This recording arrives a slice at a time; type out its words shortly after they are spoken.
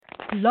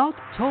Blog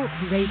Talk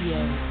Radio.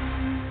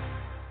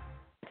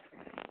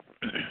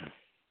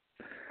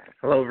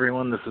 Hello,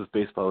 everyone. This is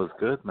Baseball is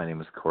Good. My name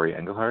is Corey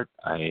Engelhardt.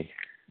 I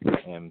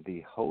am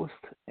the host,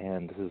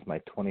 and this is my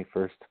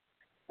 21st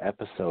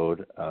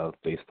episode of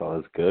Baseball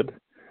is Good.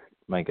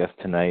 My guest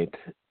tonight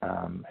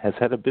has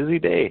had a busy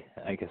day,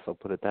 I guess I'll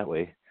put it that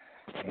way,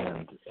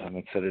 and I'm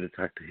excited to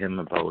talk to him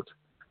about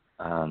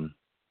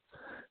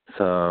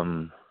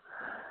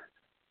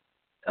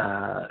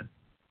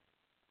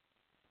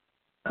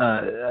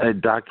a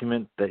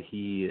document that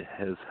he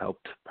has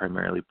helped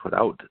primarily put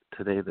out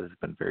today that has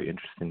been very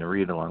interesting to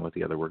read, along with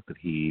the other work that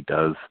he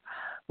does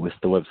with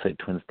the website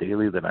Twins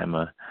Daily that I'm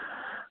a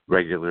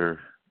regular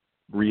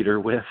reader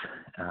with.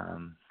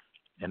 And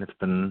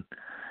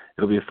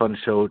it'll be a fun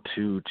show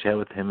to chat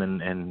with him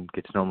and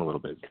get to know him a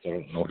little bit, because I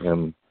don't know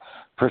him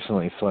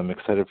personally, so I'm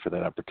excited for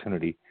that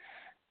opportunity.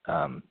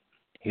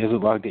 He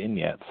hasn't logged in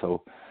yet,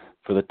 so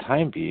for the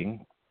time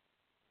being,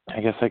 I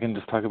guess I can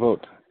just talk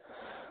about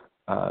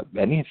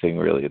anything,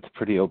 really. It's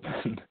pretty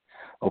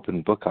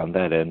open book on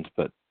that end,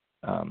 but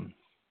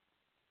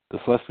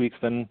this last week's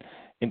been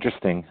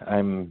interesting.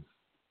 I've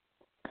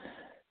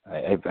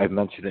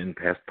mentioned it in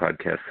past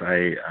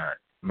podcasts.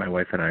 My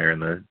wife and I are in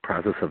the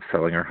process of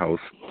selling our house,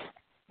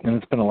 and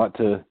it's been a lot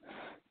to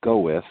go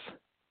with,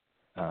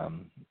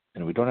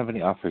 and we don't have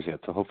any offers yet,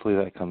 so hopefully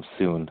that comes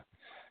soon.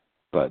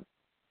 But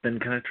been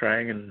kind of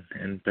trying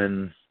and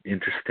been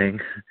interesting.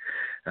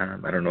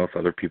 I don't know if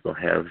other people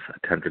have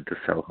attempted to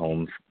sell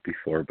homes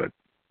before, but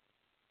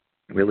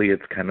really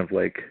it's kind of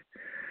like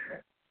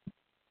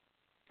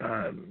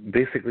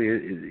basically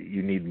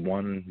you need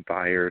one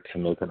buyer to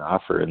make an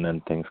offer, and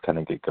then things kind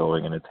of get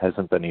going, and it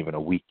hasn't been even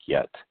a week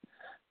yet.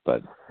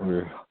 But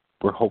we're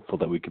hopeful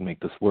that we can make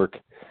this work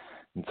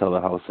and sell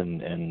the house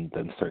and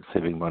then start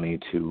saving money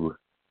to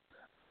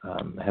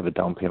have a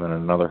down payment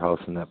on another house,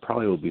 and that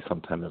probably will be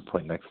sometime at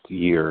point next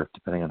year,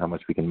 depending on how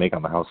much we can make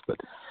on the house. But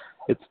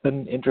it's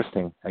been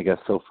interesting, I guess,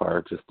 so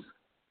far, just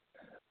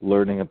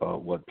learning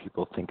about what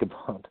people think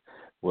about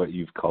what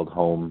you've called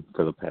home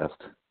for the past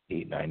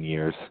 8-9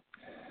 years.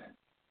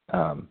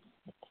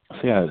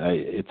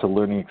 It's a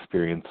learning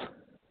experience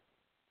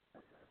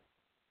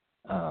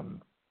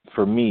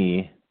for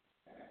me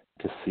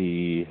to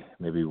see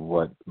maybe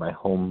what my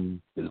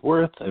home is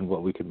worth and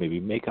what we could maybe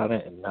make on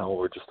it. And now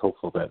we're just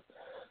hopeful that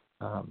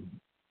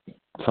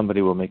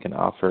somebody will make an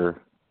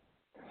offer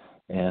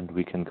and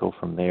we can go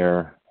from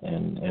there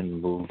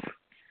and move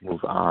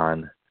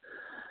on.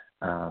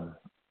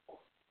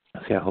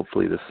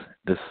 Hopefully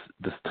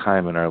this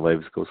time in our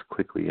lives goes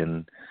quickly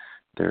and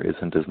there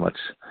isn't as much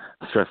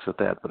stress with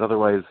that. But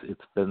otherwise,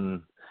 it's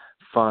been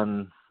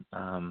fun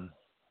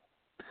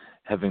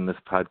having this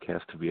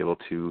podcast to be able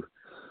to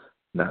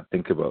not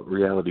think about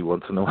reality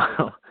once in a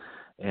while.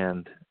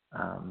 And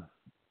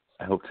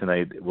I hope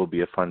tonight will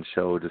be a fun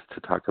show just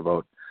to talk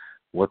about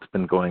what's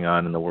been going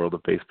on in the world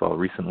of baseball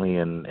recently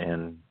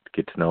and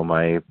get to know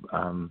my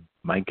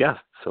guest.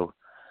 So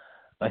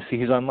I see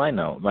he's online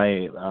now.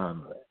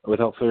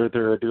 Without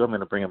further ado, I'm going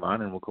to bring him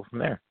on and we'll go from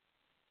there.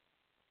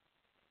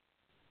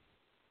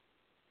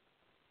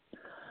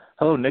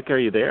 Hello, Nick. Are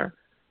you there?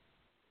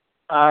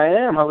 I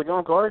am. How's it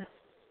going, Corey?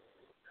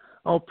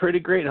 Oh, pretty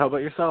great. How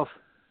about yourself?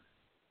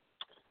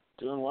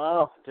 Doing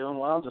well.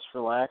 Just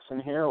relaxing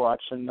here,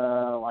 watching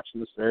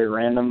this very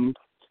random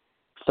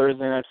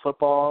Thursday night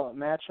football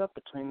matchup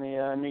between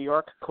the New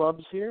York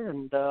clubs here,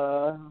 and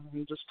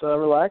just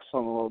relaxing a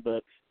little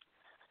bit.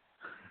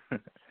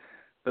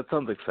 That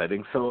sounds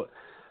exciting. So,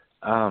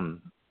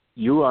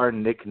 you are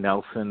Nick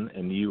Nelson,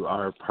 and you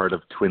are part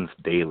of Twins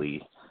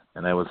Daily,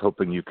 and I was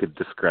hoping you could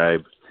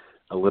describe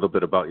a little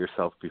bit about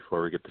yourself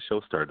before we get the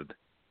show started.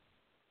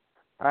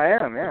 I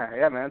am,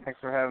 yeah, man. Thanks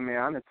for having me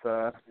on. It's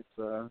a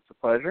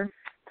pleasure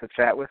to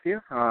chat with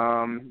you.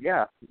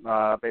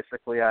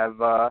 Basically, I've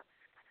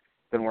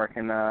been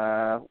working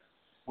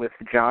with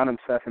John and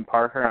Seth and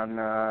Parker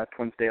on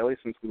Twins Daily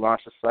since we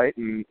launched the site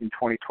in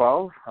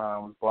 2012. I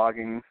was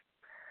blogging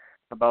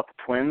about the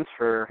Twins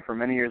for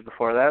many years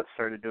before that.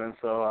 Started doing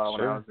so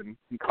when I was in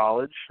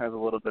college as a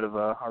little bit of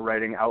a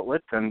writing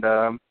outlet, and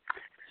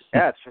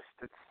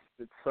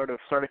it's sort of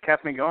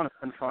kept me going. It's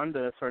been fun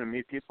to sort of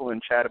meet people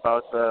and chat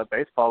about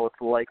baseball with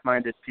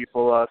like-minded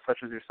people such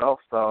as yourself.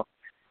 So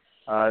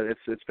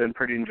it's been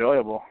pretty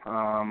enjoyable.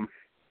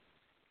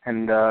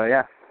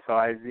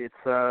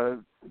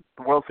 The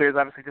World Series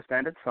obviously just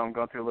ended, so I'm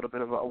going through a little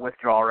bit of a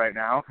withdrawal right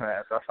now.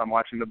 Thus, I'm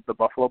watching the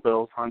Buffalo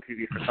Bills on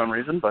TV for some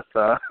reason. But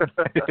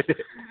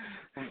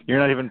you're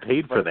not even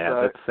paid for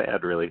that. That's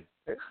sad, really.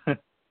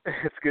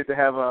 It's good to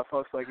have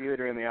folks like you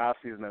during the off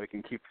season that we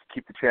can keep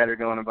the chatter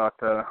going about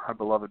our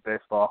beloved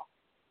baseball.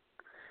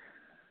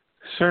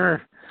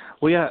 Sure.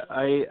 Well, yeah,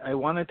 I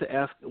wanted to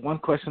ask one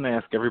question I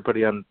ask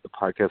everybody on the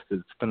podcast.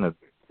 It's been a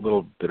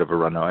little bit of a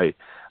run now.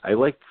 I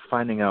like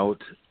finding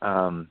out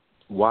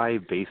why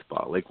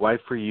baseball. Like, why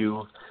for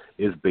you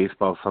is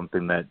baseball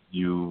something that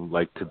you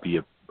like to be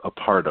a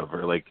part of,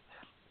 or like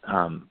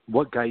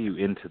what got you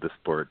into the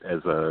sport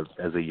as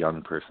a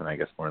young person, I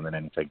guess, more than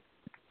anything?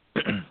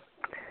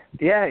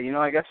 Yeah,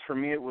 I guess for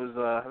me it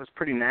was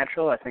pretty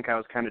natural. I think I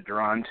was kind of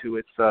drawn to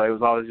it. So it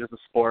was always just a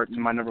sport,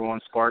 my number one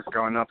sport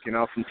growing up.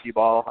 From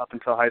t-ball up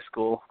until high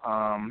school.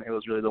 It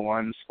was really the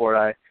one sport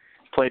I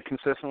played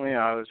consistently.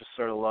 I always just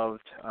sort of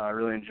loved,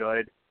 really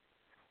enjoyed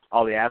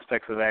all the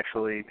aspects of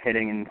actually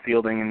hitting and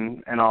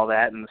fielding and all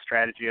that, and the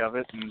strategy of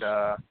it. And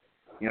I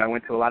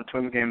went to a lot of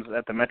Twins games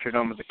at the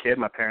Metrodome as a kid.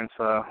 My parents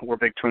were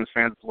big Twins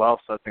fans as well,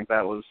 so I think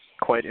that was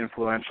quite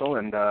influential.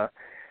 And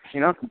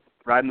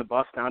riding the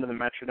bus down to the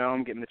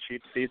Metrodome, getting the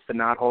cheap seats, the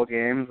knothole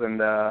games, and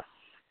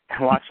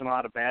watching a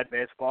lot of bad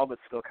baseball, but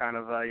still kind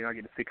of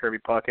getting to see Kirby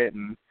Puckett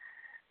and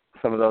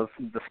some of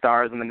the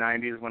stars in the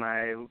 '90s when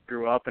I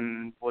grew up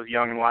and was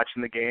young and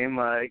watching the game.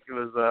 It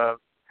was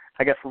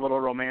I guess a little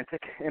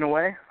romantic in a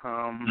way.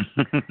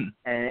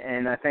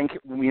 And I think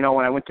when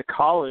I went to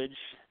college,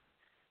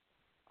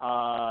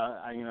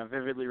 I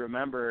vividly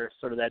remember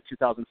sort of that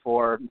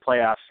 2004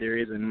 playoff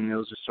series, and it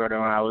was just sort of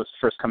when I was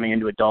first coming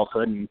into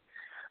adulthood, and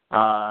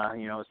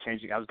it was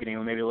changing. I was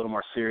getting maybe a little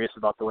more serious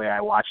about the way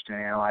I watched and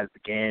analyzed the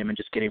game, and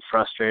just getting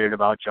frustrated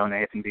about Joe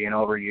Nathan being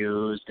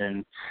overused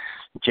and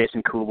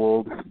Jason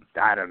Kubel,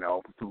 I don't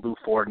know, Lou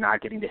Ford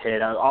not getting to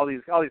hit, all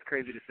these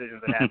crazy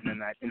decisions that happened in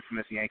that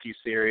infamous Yankees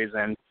series.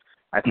 And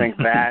I think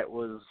that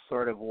was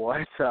sort of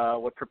what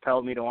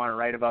propelled me to want to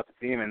write about the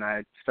team. And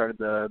I started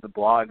the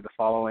blog the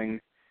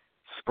following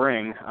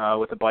spring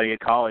with a buddy at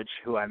college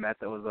who I met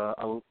that was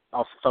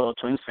a fellow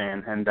Twins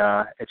fan, and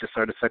it just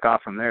sort of took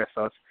off from there.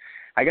 So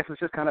I guess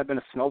it's just kind of been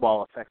a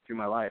snowball effect through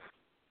my life.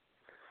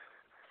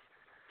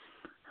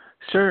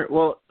 Sure.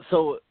 Well,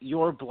 so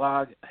your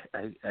blog,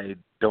 I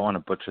don't want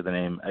to butcher the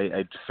name.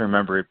 I just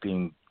remember it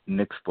being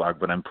Nick's blog,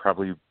 but I'm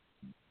probably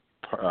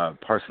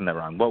parsing that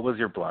wrong. What was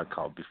your blog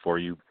called before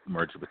you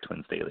merged with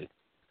Twins Daily?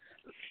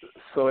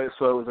 So it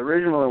was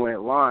originally, when it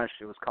launched,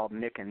 it was called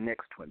Nick and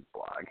Nick's Twins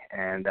blog,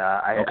 and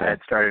I had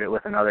started it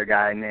with another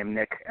guy named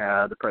Nick,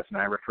 the person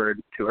I referred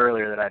to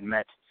earlier that I'd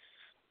met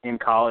in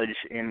college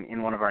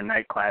in one of our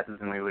night classes,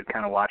 and we would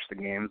kind of watch the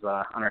games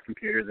on our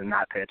computers and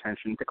not pay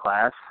attention to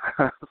class.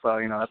 So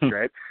that's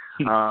great.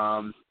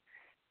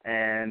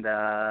 And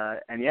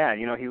yeah,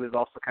 he was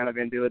also kind of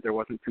into it. There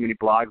wasn't too many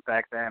blogs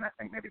back then. I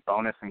think maybe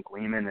Bonus and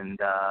Gleeman and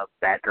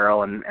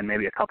Batgirl and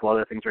maybe a couple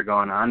other things were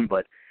going on.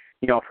 But,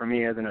 for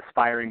me as an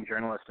aspiring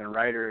journalist and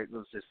writer, it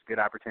was just a good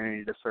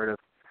opportunity to sort of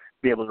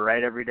be able to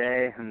write every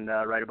day and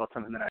write about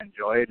something that I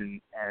enjoyed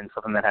and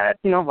something that had,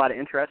 a lot of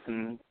interest,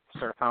 and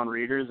sort of found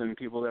readers and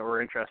people that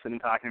were interested in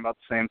talking about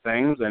the same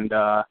things. And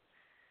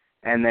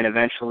then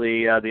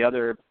eventually the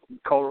other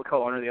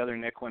co-owner, the other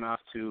Nick, went off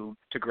to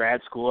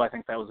grad school. I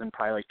think that was in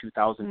probably like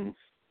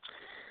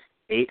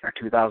 2008 or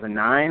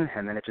 2009,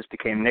 and then it just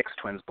became Nick's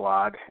Twins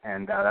blog,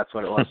 and that's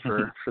what it was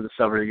for the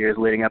several years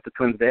leading up to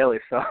Twins Daily.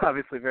 So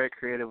obviously very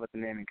creative with the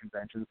naming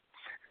conventions.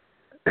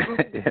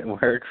 It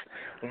works.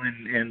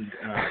 And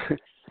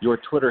your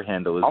Twitter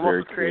handle is almost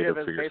very creative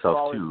for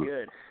yourself too. Is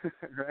good,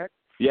 right?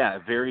 Yeah,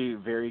 very,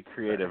 very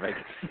creative, I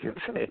guess you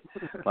could say.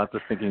 Lots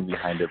of thinking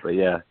behind it, but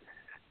yeah.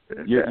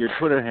 Your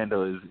Twitter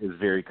handle is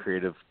very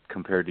creative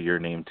compared to your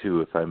name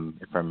too, if I'm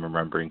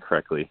remembering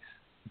correctly.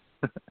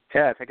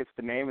 Yeah, I think it's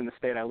the name and the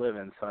state I live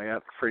in, so yeah,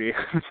 pretty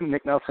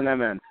Nick Nelson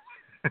MN.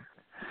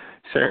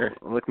 Sure.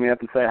 Look me up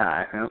and say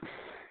hi.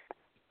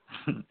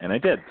 Yep. And I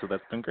did, so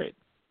that's been great.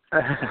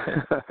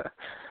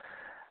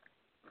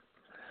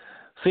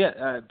 So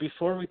yeah,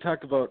 before we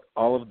talk about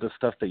all of the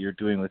stuff that you're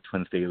doing with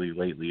Twins Daily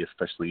lately,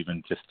 especially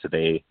even just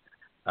today,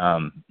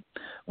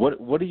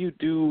 what do you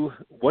do?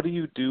 What do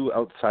you do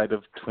outside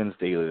of Twins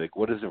Daily? Like,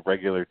 what is a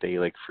regular day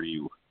like for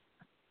you?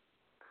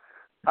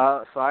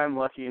 So I'm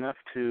lucky enough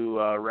to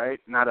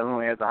write not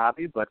only as a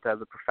hobby but as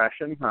a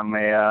profession. I'm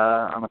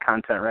a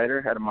content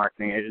writer at a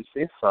marketing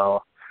agency.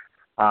 So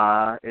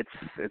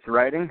it's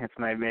writing. It's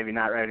maybe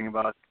not writing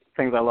about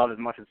things I love as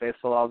much as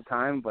baseball all the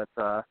time, but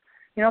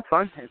it's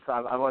fun.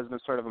 I've always been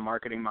sort of a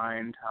marketing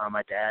mind.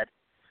 My dad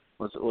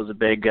was a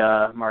big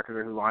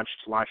marketer who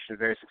launched a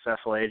very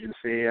successful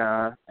agency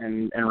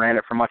and ran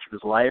it for much of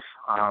his life.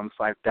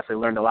 So I've definitely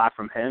learned a lot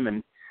from him,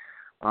 and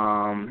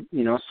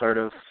sort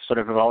of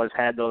have always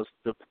had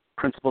the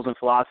principles and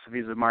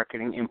philosophies of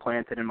marketing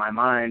implanted in my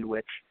mind,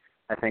 which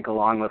I think,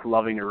 along with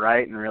loving to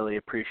write and really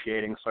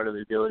appreciating sort of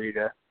the ability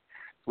to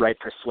write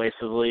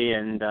persuasively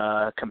and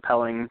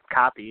compelling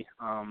copy,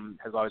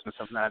 has always been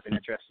something that I've been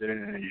interested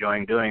in and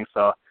enjoying doing.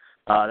 So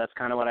that's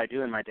kind of what I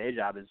do in my day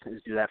job is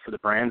do that for the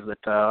brands that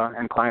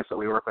and clients that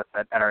we work with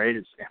at our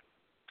agency.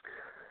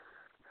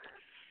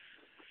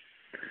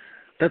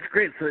 That's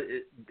great. So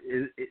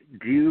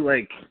do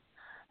you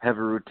have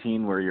a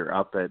routine where you're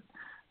up at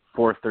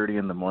 4:30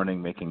 in the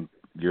morning making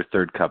your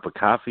third cup of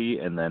coffee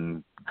and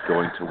then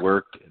going to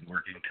work and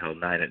working till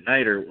 9 at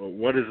night, or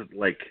what is it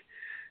like?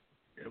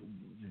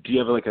 Do you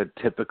have a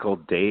typical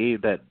day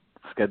that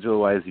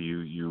schedule-wise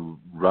you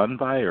run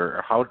by,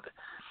 or how?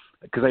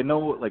 Because I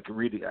know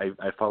reading,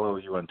 I follow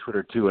you on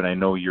Twitter too, and I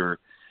know you're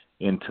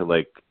into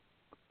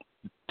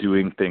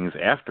doing things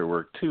after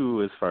work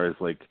too, as far as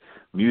like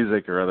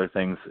music or other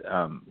things.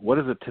 What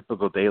is a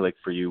typical day like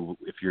for you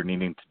if you're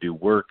needing to do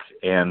work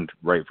and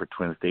write for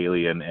Twins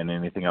Daily and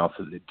anything else?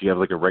 Do you have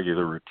like a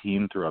regular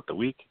routine throughout the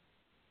week?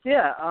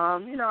 Yeah,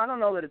 I don't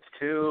know that it's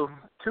too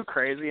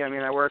crazy. I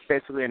mean, I work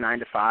basically a 9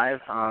 to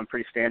 5,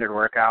 pretty standard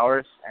work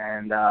hours,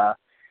 and I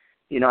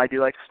do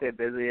like to stay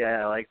busy.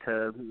 I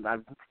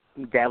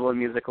dabble in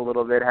music a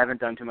little bit. Haven't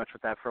done too much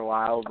with that for a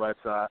while, but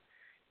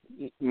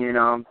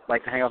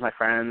like to hang out with my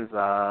friends.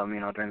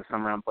 During the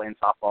summer I'm playing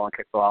softball and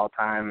kickball all the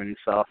time, and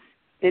so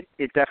it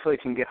definitely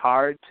can get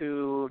hard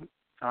to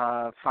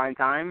find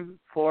time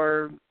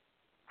for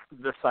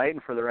the site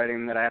and for the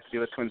writing that I have to do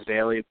with Twins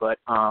Daily. But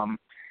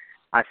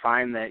I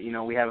find that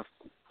we have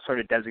sort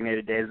of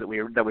designated days that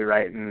we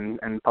write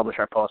and publish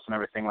our posts and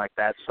everything like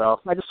that.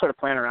 So I just sort of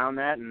plan around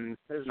that, and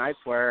there's nights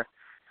where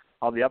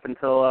I'll be up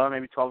until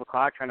maybe 12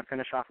 o'clock trying to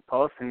finish off a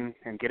post and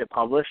get it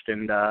published,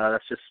 and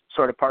that's just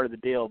sort of part of the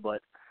deal.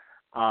 But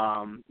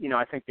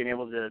I think being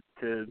able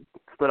to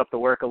split up the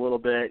work a little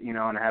bit,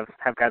 and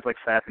have guys like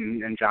Seth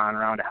and John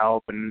around to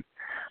help and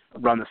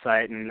run the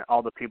site, and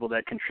all the people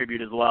that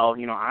contribute as well,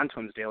 on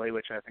Twins Daily,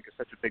 which I think is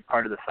such a big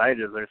part of the site,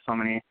 is there's so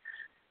many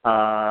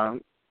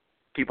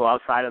people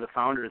outside of the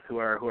founders who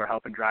are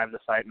helping drive the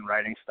site and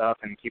writing stuff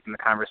and keeping the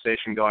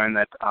conversation going,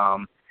 that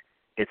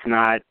it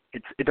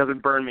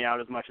doesn't burn me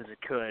out as much as it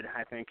could.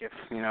 I think if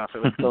it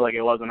was still like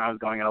it was when I was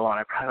going it alone,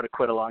 I probably would have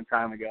quit a long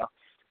time ago.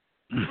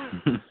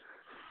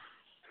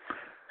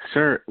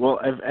 Sure. Well,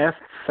 I've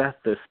asked Seth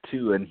this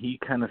too, and he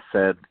kind of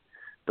said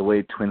the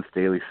way Twins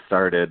Daily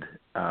started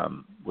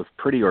was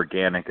pretty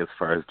organic as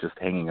far as just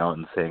hanging out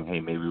and saying, hey,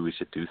 maybe we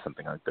should do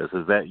something like this.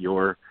 Is that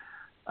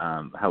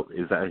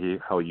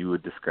how you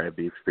would describe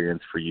the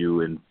experience for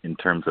you in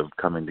terms of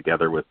coming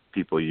together with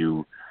people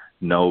you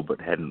know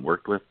but hadn't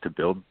worked with to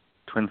build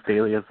Twins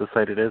Daily as the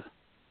site it is?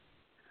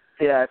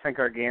 Yeah, I think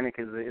organic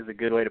is a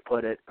good way to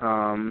put it.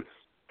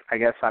 I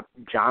guess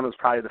John was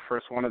probably the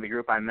first one of the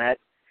group I met,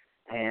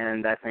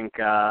 and I think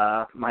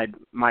my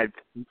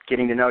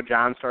getting to know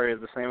John's story is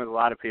the same as a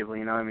lot of people.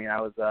 I mean,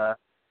 I was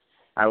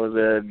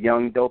a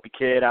young dopey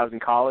kid. I was in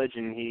college,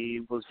 and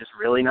he was just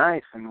really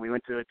nice, and we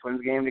went to a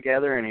Twins game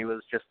together, and he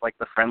was just like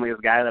the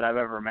friendliest guy that I've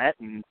ever met,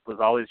 and was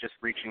always just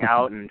reaching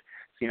out and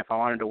seeing if I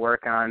wanted to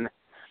work on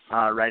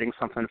writing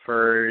something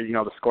for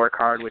the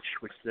scorecard, which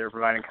they're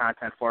providing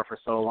content for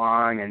so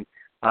long. And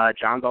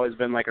John's always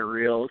been like a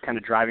real kind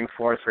of driving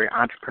force, very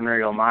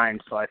entrepreneurial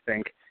mind. So I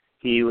think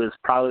he was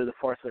probably the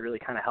force that really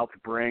kind of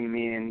helped bring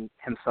me and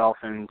himself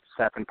and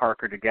Seth and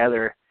Parker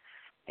together.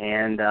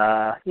 And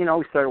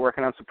we started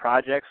working on some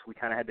projects. We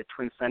kind of had the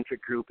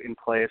Twin-centric group in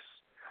place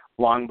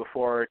long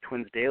before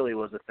Twins Daily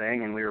was a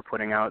thing, and we were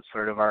putting out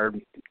sort of our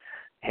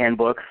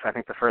handbooks. I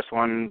think the first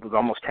one was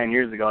almost 10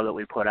 years ago that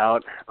we put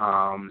out.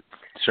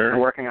 Sure.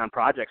 And working on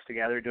projects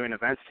together, doing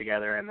events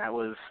together, and that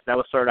was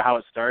sort of how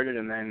it started,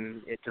 and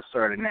then it just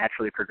sort of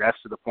naturally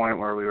progressed to the point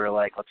where we were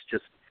like, let's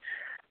just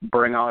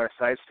bring all our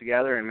sites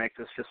together and make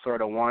this just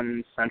sort of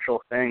one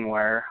central thing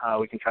where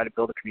we can try to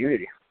build a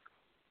community.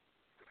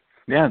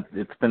 Yeah,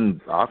 it's been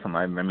awesome.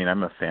 I mean,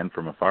 I'm a fan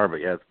from afar, but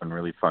yeah, it's been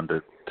really fun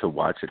to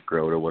watch it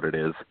grow to what it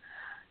is.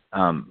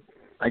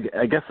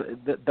 I guess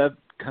that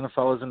kind of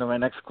follows into my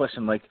next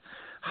question. Like,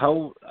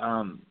 how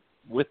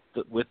with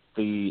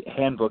the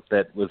handbook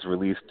that was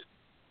released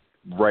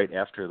right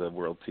after the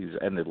World Series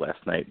ended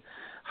last night,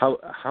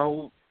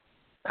 how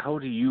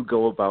do you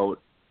go about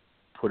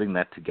putting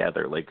that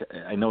together? Like,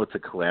 I know it's a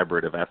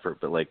collaborative effort,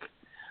 but like,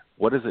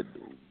 what does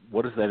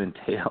that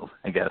entail,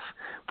 I guess,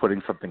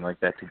 putting something like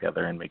that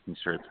together and making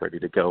sure it's ready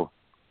to go?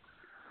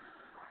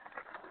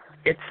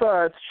 It's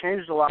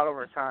changed a lot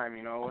over time.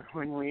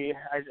 When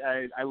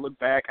I look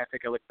back, I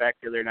think I looked back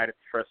the other night at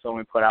the first one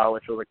we put out,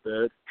 which was like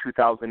the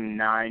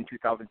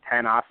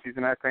 2009-2010 off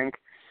season, I think,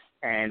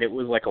 and it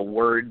was like a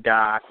Word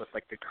doc with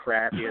like the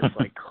crappiest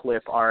like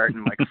clip art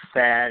and like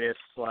saddest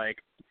like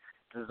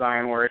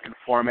design work and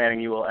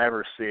formatting you will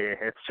ever see.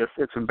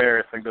 It's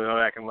embarrassing to go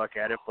back and look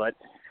at it, but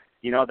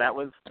that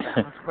was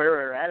where we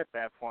were at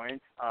that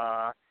point.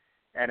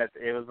 And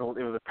it was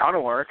a ton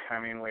of work. I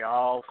mean, we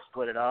all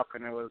split it up,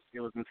 and it was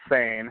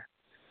insane.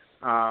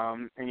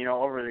 And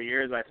over the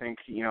years, I think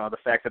the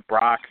fact that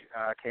Brock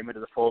came into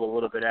the fold a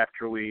little bit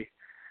after we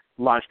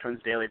launched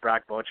Twins Daily.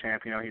 Brock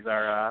Beauchamp, he's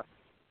our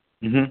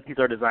he's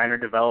our designer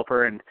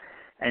developer, and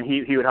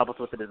he would help us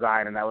with the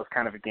design, and that was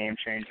kind of a game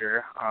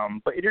changer.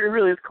 But it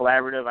really is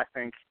collaborative. I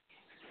think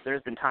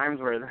there's been times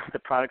where the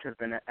product has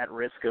been at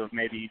risk of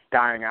maybe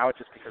dying out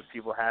just because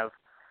people have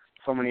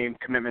so many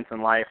commitments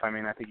in life. I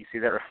mean, I think you see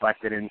that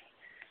reflected in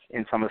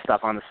some of the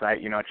stuff on the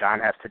site. John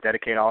has to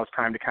dedicate all his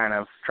time to kind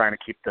of trying to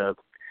keep the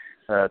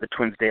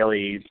Twins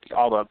Daily,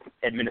 all the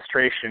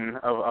administration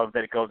of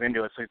that goes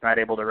into it, so he's not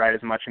able to write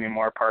as much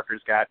anymore.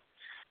 Parker's got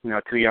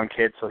 2 young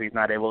kids, so he's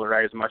not able to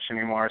write as much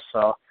anymore.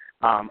 So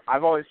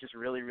I've always just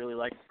really, really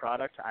liked the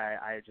product.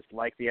 I just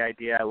like the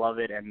idea. I love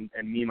it, and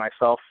me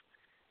myself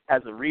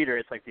as a reader,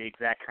 it's like the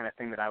exact kind of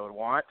thing that I would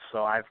want.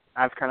 So I've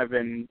kind of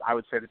been, I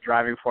would say, the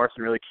driving force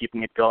in really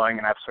keeping it going,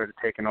 and I've sort of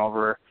taken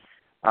over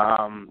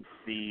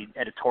the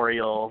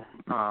editorial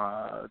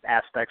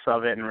aspects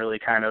of it, and really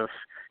kind of,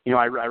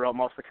 I wrote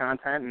most of the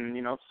content,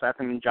 and, Seth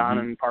and John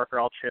and Parker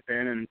all chip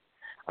in, and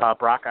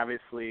Brock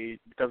obviously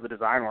does the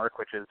design work,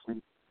 which is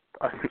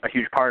a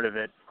huge part of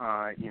it,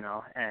 and,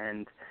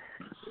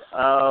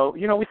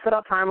 we set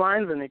out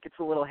timelines, and it gets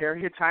a little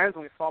hairy at times,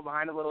 and we fall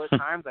behind a little at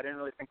times. I didn't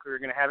really think we were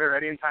going to have it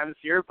ready in time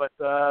this year, but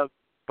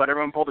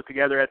everyone pulled it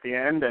together at the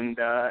end, and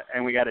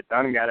we got it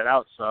done and got it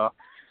out, so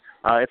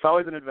it's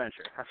always an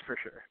adventure, that's for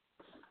sure.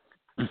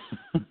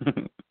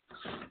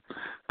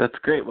 That's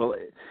great. Well,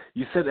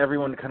 you said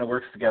everyone kind of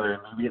works together,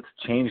 and maybe it's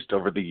changed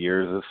over the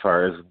years as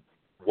far as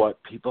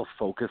what people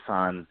focus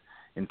on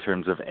in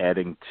terms of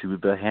adding to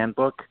the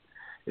handbook.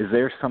 Is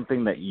there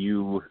something that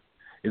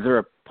is there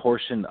a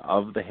portion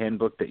of the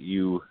handbook that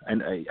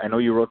and I know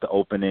you wrote the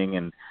opening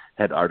and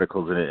had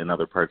articles in it in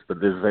other parts,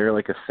 but is there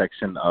like a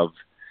section of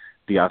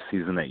the off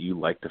season that you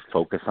like to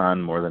focus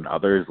on more than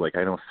others? Like,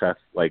 I know Seth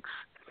likes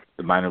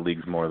the minor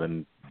leagues more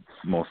than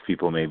most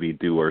people maybe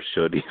do or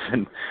should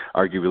even,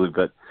 arguably,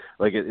 but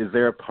like, is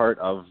there a part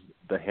of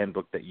the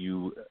handbook that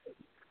you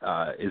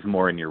is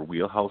more in your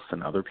wheelhouse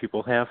than other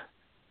people have?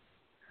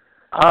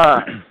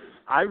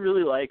 I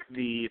really like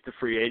the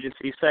free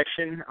agency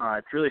section.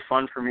 It's really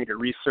fun for me to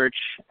research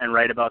and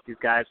write about these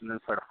guys and then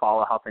sort of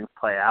follow how things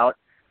play out.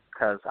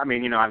 Because,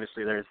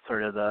 obviously there's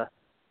sort of the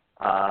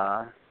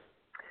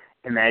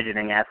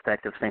imagining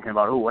aspect of thinking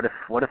about, what if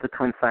the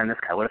Twins signed this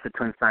guy? What if the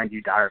Twins signed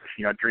Yu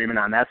Darvish? Dreaming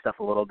on that stuff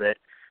a little bit.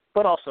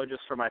 But also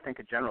just from, I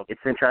think, in general,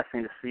 it's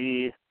interesting to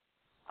see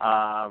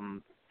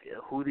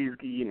who these,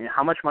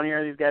 how much money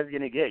are these guys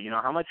going to get?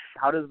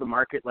 How does the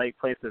marketplace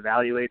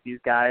evaluate these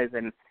guys?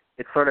 And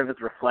it sort of is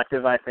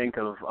reflective, I think,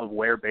 of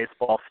where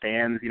baseball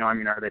stands.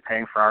 Are they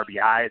paying for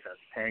RBIs? Are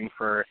they paying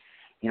for,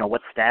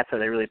 what stats are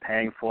they really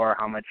paying for?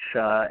 How much,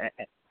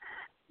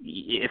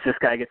 if this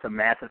guy gets a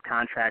massive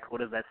contract,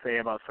 what does that say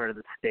about sort of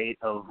the state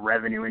of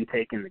revenue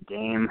intake in the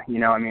game?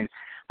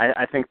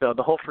 I think the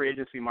whole free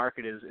agency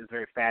market is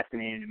very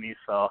fascinating to me.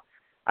 So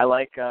I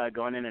like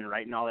going in and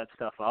writing all that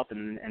stuff up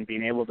and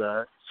being able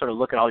to sort of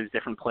look at all these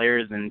different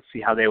players and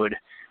see how they would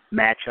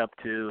match up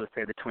to,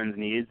 say, the Twins'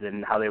 needs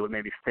and how they would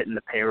maybe fit in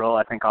the payroll.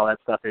 I think all that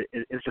stuff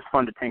is just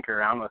fun to tinker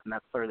around with, and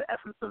that's sort of the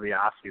essence of the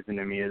off season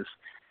to me is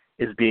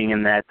being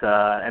in that,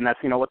 and that's,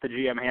 what the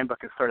GM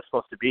handbook is sort of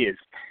supposed to be is,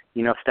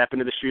 step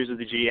into the shoes of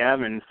the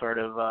GM and sort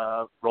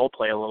of role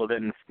play a little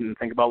bit and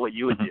think about what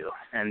you would do.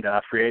 And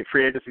free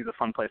agency is a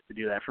fun place to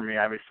do that for me,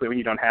 obviously, when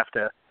you don't have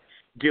to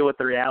deal with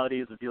the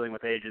realities of dealing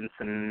with agents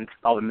and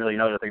all the million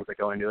other things that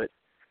go into it.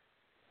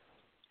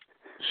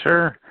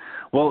 Sure.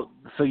 Well,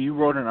 so you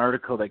wrote an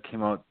article that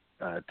came out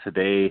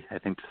today, I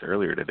think just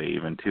earlier today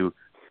even too,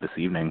 this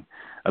evening,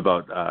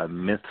 about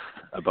myths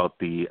about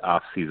the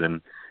off season.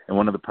 And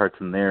one of the parts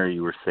in there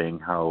you were saying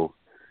how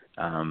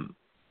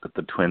that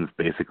the Twins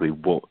basically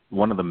won't,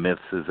 one of the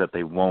myths is that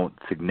they won't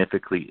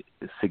significantly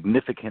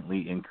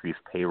increase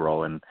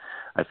payroll. And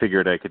I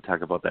figured I could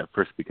talk about that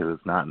first because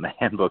it's not in the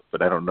handbook,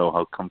 but I don't know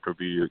how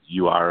comfortable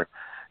you are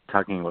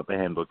talking about the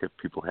handbook if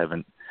people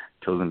haven't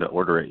chosen to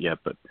order it yet.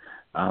 But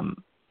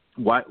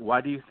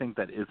why do you think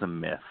that is a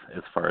myth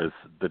as far as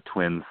the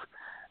Twins?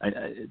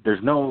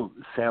 There's no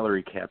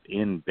salary cap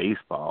in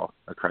baseball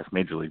across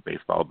Major League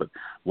Baseball, but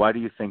why do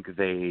you think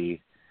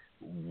they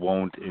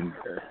won't?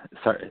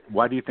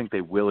 Why do you think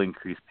they will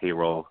increase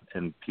payroll,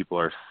 and people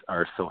are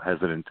so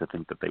hesitant to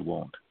think that they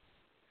won't?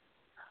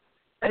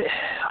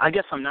 I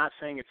guess I'm not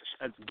saying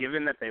it's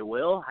given that they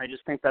will. I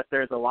just think that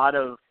there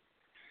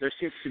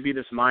seems to be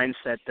this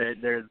mindset that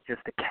there's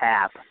just a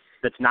cap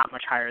that's not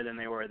much higher than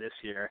they were this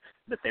year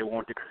that they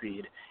won't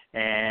exceed.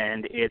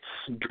 And it's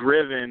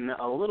driven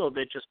a little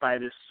bit just by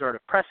this sort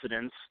of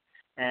precedence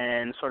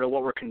and sort of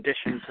what we're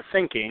conditioned to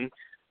thinking,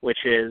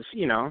 which is,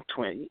 they're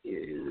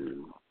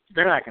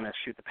not going to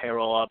shoot the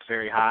payroll up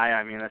very high.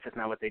 I mean, that's just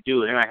not what they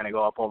do. They're not going to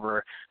go up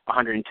over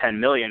 $110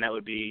 million. That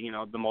would be,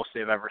 the most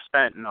they've ever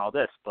spent and all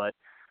this. But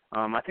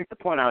I think the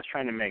point I was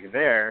trying to make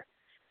there,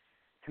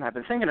 and I've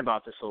been thinking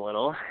about this a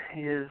little,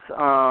 is,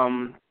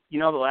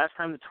 the last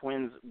time the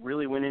Twins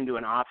really went into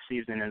an off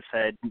season and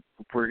said,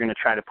 we're going to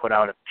try to put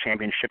out a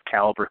championship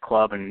caliber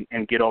club and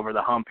get over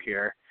the hump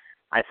here,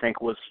 I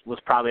think was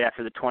probably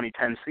after the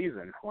 2010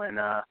 season when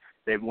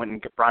they went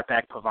and brought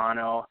back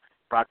Pavano,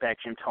 brought back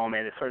Jim Thome.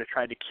 They sort of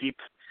tried to keep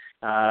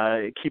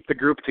the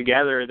group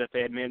together that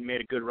they had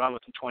made a good run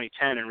with in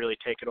 2010 and really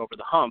take it over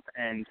the hump.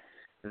 And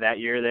that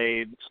year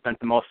they spent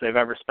the most they've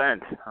ever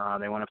spent.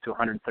 They went up to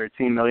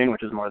 $113 million,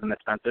 which is more than they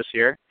spent this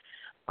year.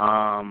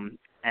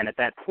 And at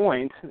that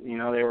point,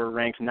 they were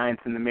ranked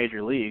 9th in the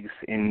major leagues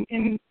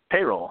in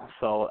payroll.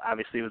 So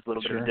obviously it was a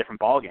little bit of a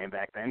different ballgame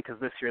back then because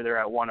this year they're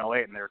at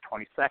 108 and they were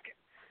 22nd.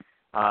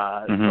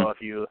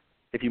 So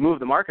if you move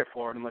the market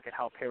forward and look at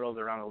how payrolls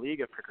around the league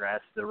have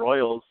progressed, the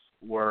Royals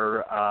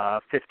were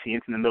 15th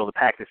in the middle of the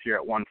pack this year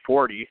at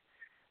 140.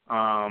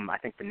 I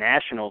think the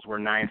Nationals were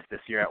 9th this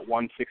year at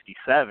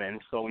 167.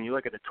 So when you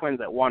look at the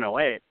Twins at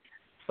 108,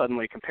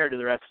 suddenly compared to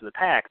the rest of the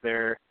pack,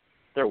 they're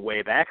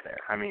way back there.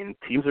 I mean,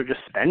 teams are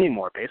just spending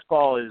more.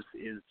 Baseball is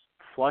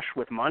flush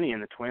with money,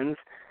 and the Twins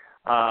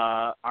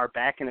are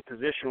back in a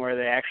position where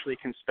they actually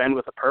can spend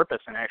with a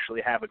purpose and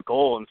actually have a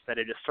goal instead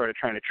of just sort of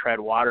trying to tread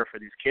water for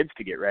these kids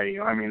to get ready.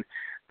 I mean,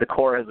 the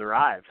core has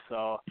arrived.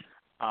 So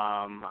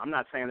I'm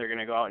not saying they're going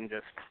to go out and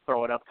just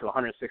throw it up to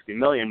 $160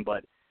 million,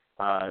 but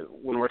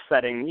when we're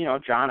setting,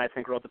 John, I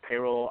think, wrote the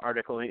payroll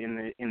article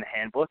in the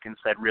handbook and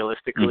said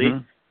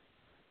realistically,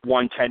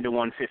 110 to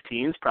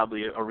 115 is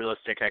probably a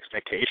realistic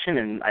expectation,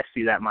 and I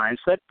see that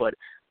mindset, but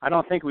I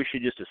don't think we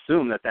should just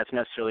assume that that's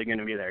necessarily going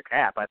to be their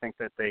cap. I think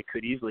that they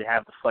could easily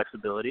have the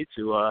flexibility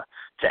to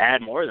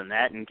add more than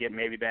that and get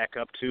maybe back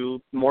up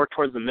to more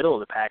towards the middle of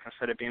the pack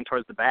instead of being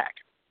towards the back.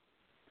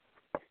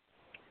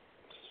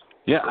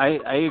 Yeah,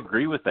 I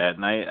agree with that,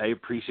 and I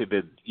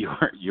appreciated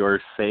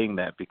your saying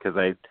that, because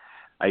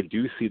I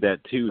do see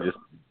that too. Just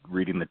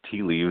reading the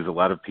tea leaves, a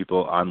lot of people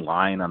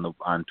online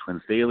on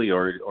Twins Daily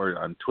or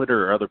on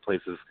Twitter or other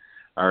places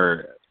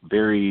are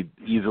very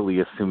easily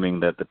assuming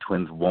that the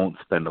Twins won't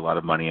spend a lot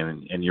of money,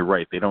 and you're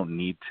right, they don't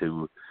need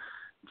to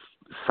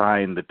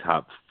sign the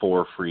top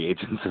 4 free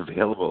agents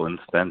available and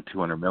spend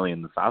 $200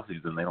 million this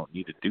offseason. They don't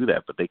need to do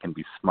that, but they can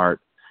be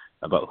smart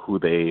about who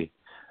they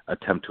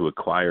attempt to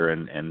acquire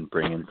and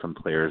bring in some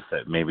players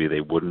that maybe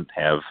they wouldn't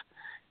have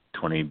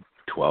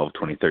 2012,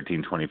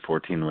 2013,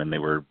 2014 when they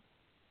were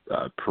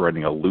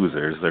perennial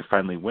losers. They're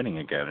finally winning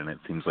again, and it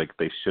seems like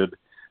they should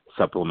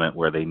supplement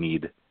where they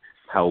need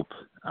help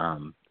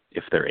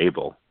if they're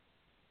able.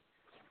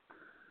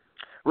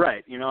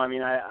 Right.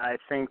 I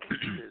think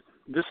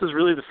this is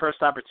really the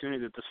first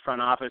opportunity that this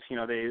front office,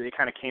 they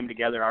kind of came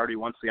together already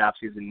once the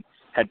offseason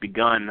had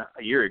begun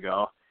a year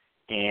ago.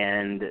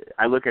 And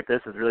I look at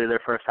this as really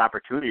their first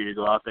opportunity to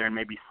go out there and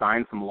maybe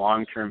sign some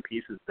long-term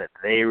pieces that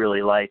they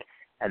really like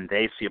and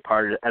they see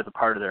as a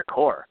part of their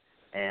core.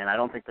 And I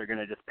don't think they're going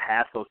to just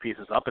pass those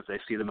pieces up if they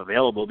see them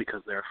available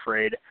because they're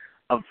afraid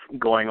of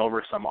going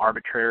over some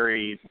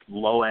arbitrary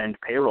low-end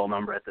payroll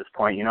number at this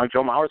point.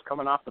 Joe Mauer's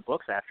coming off the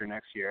books after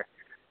next year.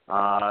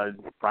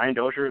 Brian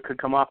Dozier could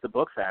come off the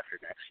books after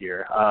next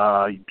year.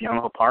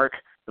 Byung-Ho Park,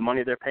 the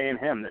money they're paying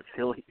him, that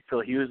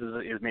Phil Hughes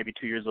is maybe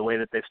 2 years away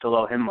that they still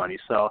owe him money.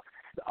 So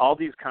all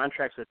these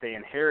contracts that they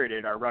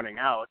inherited are running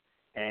out,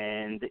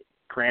 and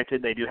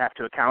granted, they do have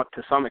to account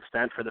to some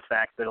extent for the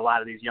fact that a lot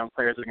of these young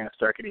players are going to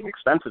start getting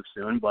expensive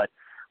soon, but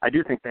I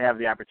do think they have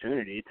the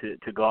opportunity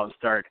to go out and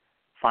start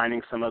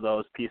finding some of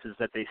those pieces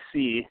that they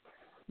see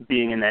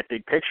being in that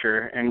big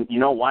picture. And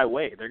why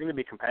wait? They're going to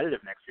be competitive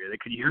next year. They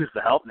could use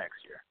the help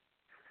next year.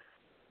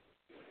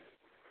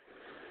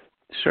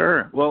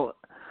 Sure. Well,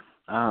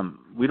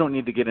 we don't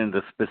need to get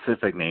into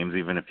specific names,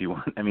 even if you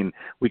want. I mean,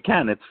 we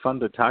can. It's fun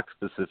to talk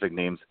specific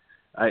names.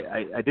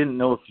 I didn't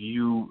know if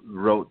you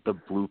wrote the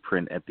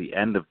blueprint at the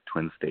end of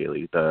Twins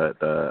Daily,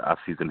 the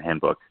off-season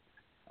handbook,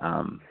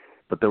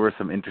 but there were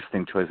some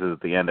interesting choices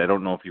at the end. I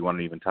don't know if you want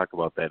to even talk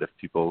about that if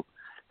people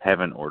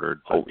haven't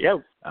ordered. But,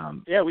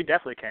 yeah, we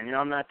definitely can.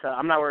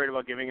 I'm not worried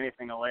about giving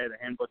anything away.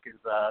 The handbook is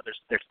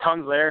there's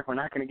tons there. We're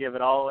not going to give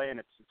it all away, and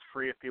it's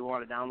free if people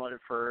want to download it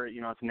for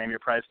it's a name your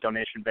price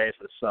donation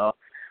basis. So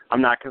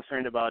I'm not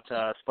concerned about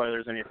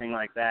spoilers or anything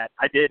like that.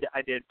 I did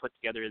put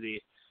together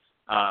the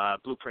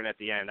blueprint at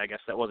the end. I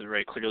guess that wasn't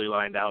very clearly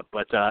lined out,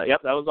 but that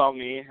was all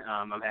me.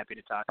 I'm happy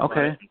to talk about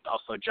it. And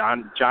also,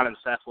 John and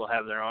Seth will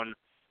have their own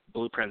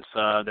blueprints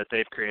that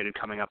they've created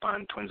coming up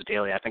on Twins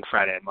Daily, I think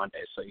Friday and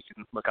Monday, so you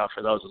can look out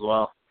for those as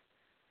well.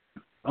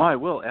 Oh, I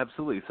will,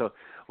 absolutely. So,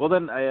 well,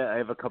 then I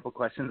have a couple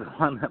questions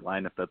along that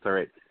line, if that's all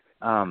right.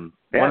 One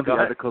of the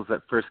articles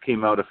that first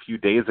came out a few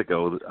days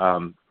ago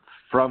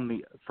from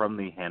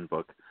the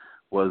handbook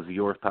was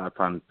your thoughts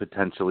on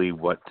potentially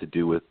what to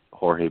do with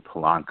Jorge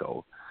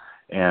Polanco.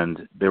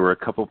 And there were a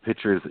couple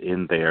pictures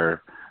in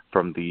there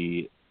from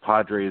the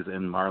Padres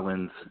and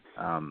Marlins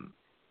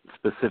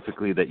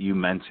specifically that you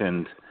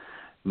mentioned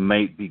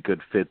might be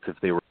good fits if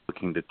they were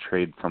looking to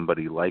trade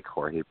somebody like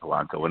Jorge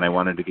Polanco. And I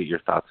wanted to get your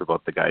thoughts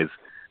about the guys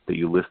that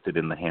you listed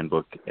in the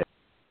handbook,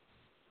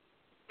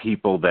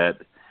 people that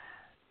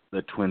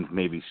the Twins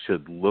maybe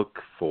should look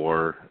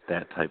for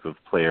that type of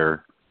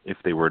player if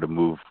they were to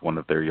move one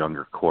of their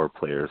younger core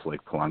players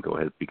like Polanco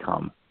has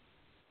become.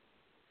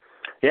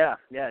 Yeah,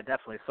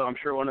 definitely. So I'm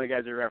sure one of the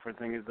guys you're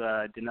referencing is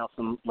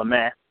Dinelson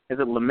Lamet. Is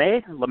it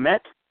Lamet?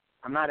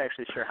 I'm not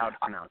actually sure how to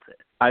pronounce it.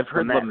 I've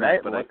heard Lamet, right?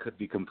 But I could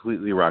be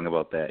completely wrong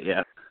about that,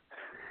 yeah.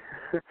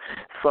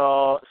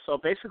 So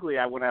basically,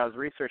 when I was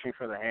researching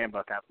for the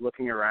handbook, I was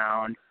looking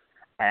around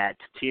at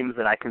teams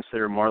that I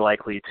consider more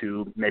likely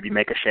to maybe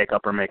make a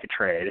shakeup or make a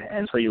trade.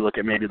 And so you look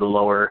at maybe the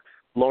lower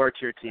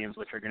tier teams,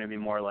 which are going to be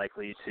more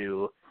likely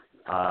to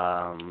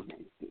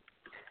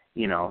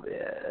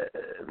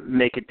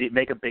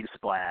make a big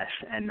splash,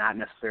 and not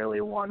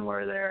necessarily one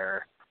where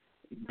they're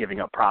giving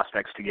up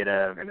prospects to get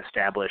an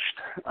established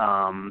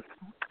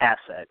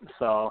asset.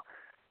 So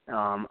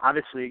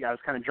obviously I was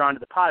kind of drawn to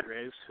the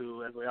Padres,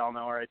 who, as we all know,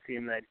 are a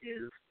team that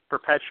is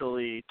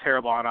perpetually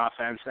terrible on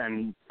offense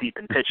and deep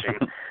in pitching.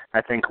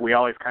 I think we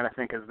always kind of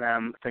think of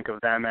them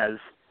as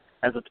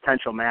a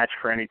potential match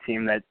for any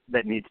team that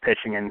needs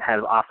pitching and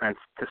has offense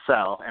to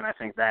sell. And I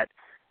think that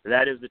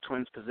that is the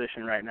Twins'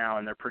 position right now,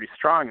 and they're pretty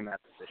strong in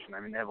that position. I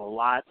mean, they have a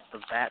lot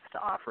of bats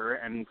to offer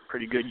and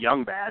pretty good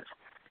young bats,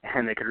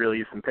 and they could really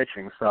use some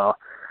pitching. So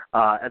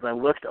as I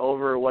looked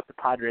over what the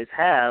Padres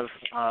have,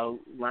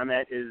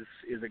 Lamet is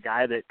a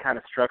guy that kind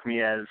of struck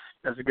me as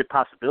a good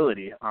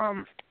possibility.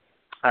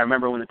 I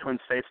remember when the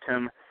Twins faced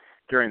him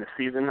during the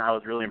season, I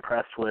was really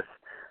impressed with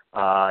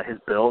his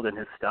build and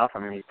his stuff. I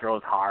mean, he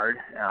throws hard,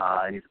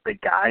 and he's a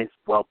big guy. He's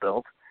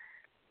well-built.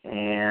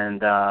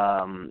 And,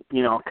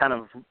 kind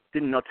of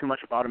didn't know too much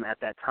about him at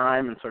that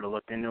time and sort of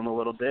looked into him a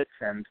little bit.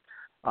 And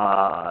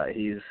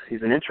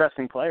he's an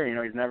interesting player.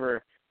 He's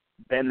never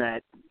been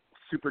that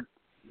super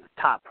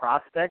top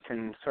prospect,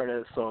 and sort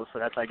of so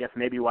that's, I guess,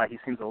 maybe why he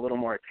seems a little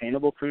more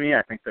attainable to me.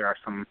 I think there are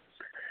some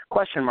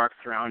question marks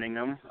surrounding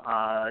him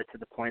to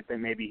the point that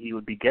maybe he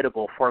would be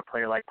gettable for a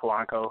player like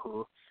Polanco,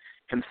 who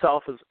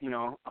himself is,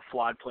 a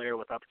flawed player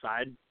with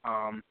upside.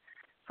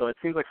 So it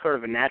seems like sort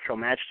of a natural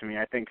match to me.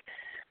 I think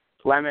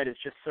Lamet is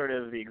just sort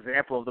of the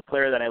example of the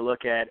player that I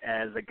look at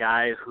as a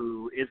guy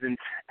who isn't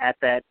at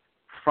that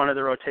front of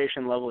the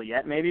rotation level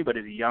yet, maybe, but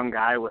is a young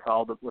guy with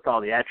all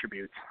the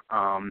attributes.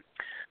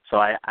 So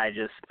I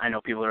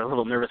know people are a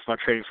little nervous about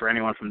trading for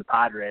anyone from the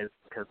Padres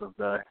because of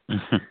the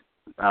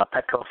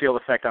Petco field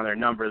effect on their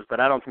numbers, but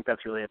I don't think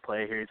that's really a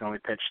play here. He's only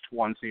pitched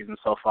one season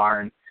so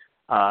far and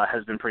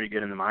has been pretty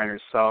good in the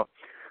minors. So,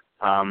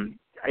 I'm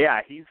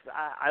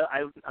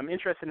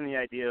interested in the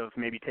idea of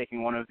maybe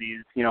taking one of these,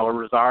 a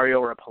Rosario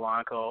or a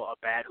Polanco, a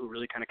bat who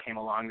really kind of came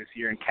along this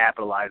year, and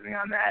capitalizing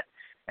on that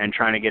and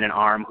trying to get an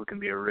arm who can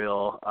be a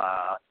real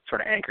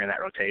sort of anchor in that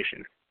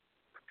rotation.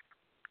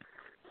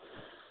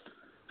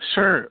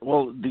 Sure.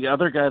 Well, the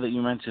other guy that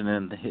you mentioned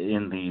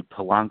in the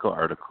Polanco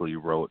article you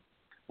wrote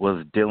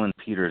was Dylan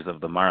Peters of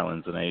the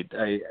Marlins, and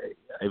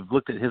I've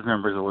looked at his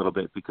numbers a little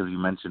bit because you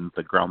mentioned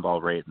the ground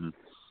ball rate and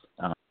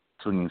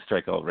swinging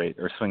strikeout rate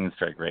or swinging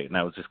strike rate, and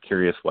I was just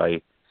curious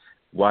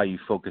why you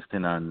focused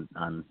in on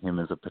him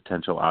as a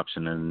potential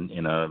option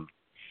in a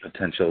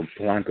potential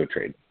Polanco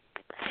trade.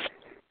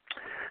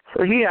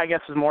 So he, I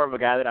guess, is more of a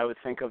guy that I would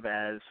think of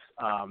as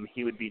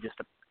he would be just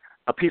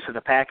a piece of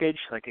the package.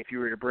 Like if you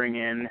were to bring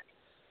in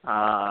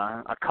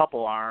a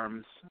couple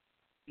arms,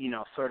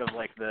 sort of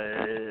like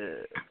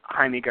the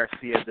Jaime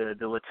Garcia,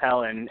 the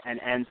Littell and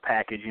Enns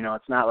package.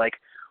 It's not like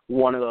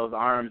one of those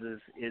arms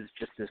is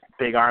just this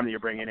big arm that you're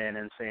bringing in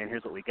and saying,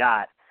 here's what we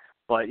got.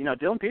 But,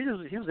 Dylan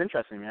Peters, he was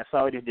interesting to me. I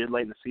saw what he did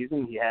late in the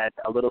season. He had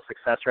a little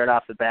success right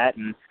off the bat,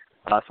 and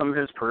some of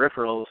his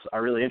peripherals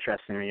are really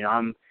interesting to me.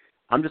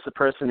 I'm just a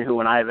person who,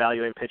 when I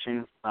evaluate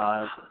pitching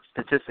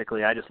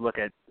statistically, I just look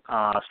at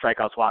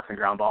strikeouts, walks, and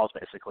ground balls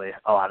basically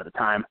a lot of the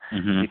time,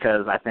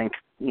 because I think,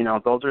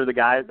 those are the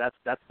guys,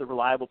 that's the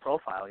reliable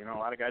profile. A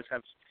lot of guys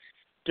have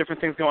different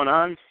things going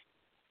on,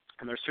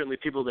 and there's certainly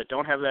people that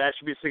don't have that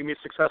attribute to be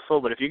successful,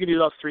 but if you can do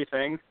those three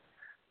things,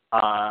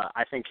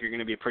 I think you're going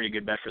to be a pretty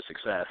good bet for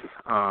success.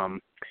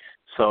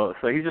 So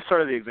he's just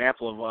sort of the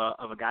example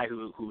of a guy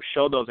who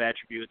showed those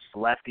attributes,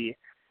 lefty,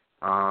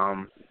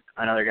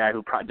 another guy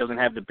who doesn't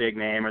have the big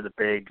name or the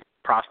big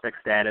prospect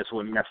status,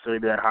 wouldn't necessarily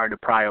be that hard to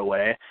pry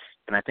away.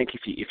 And I think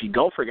if you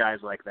go for guys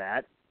like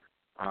that,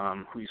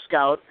 who you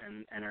scout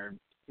and are,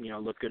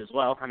 look good as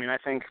well. I mean, I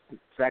think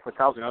Zach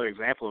Littell's another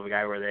example of a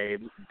guy where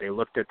they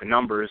looked at the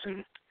numbers,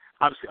 and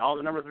obviously all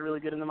the numbers are really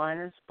good in the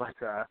minors, but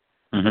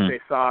they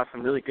saw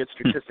some really good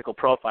statistical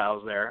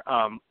profiles there.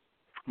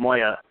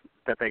 Moya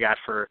that they got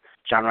for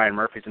John Ryan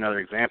Murphy is another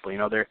example.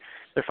 They're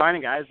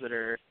finding guys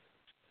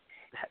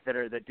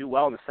that do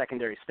well in the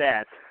secondary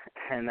stats,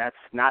 and that's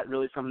not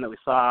really something that we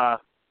saw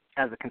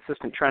as a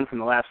consistent trend from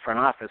the last front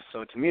office.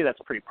 So to me, that's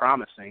pretty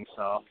promising.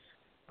 So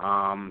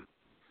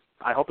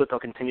I hope that they'll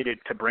continue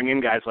to bring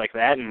in guys like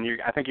that, and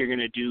I think you're going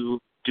to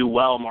do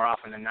well more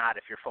often than not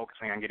if you're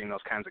focusing on getting those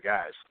kinds of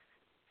guys.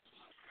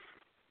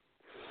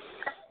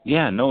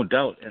 Yeah, no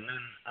doubt. And then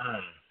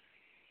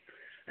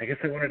I guess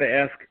I wanted to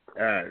ask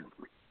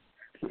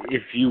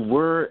if you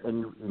were,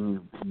 and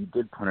you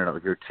did point it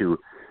out here too,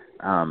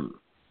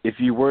 if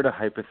you were to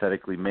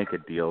hypothetically make a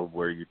deal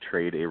where you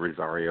trade a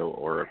Rosario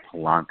or a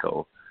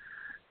Polanco,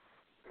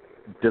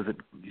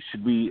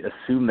 should we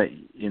assume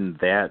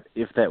that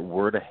if that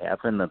were to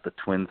happen, that the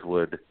Twins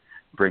would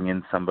bring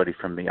in somebody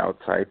from the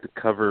outside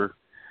to cover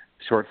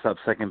shortstop,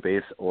 second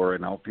base, or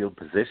an outfield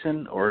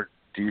position, or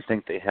do you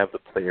think they have the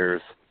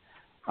players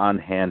on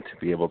hand to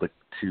be able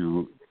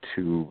to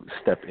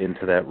step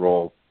into that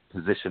role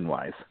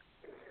position-wise?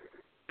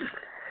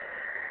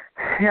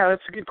 Yeah,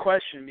 that's a good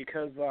question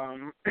because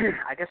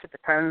I guess it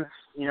depends,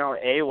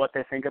 what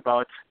they think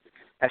about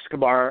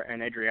Escobar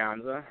and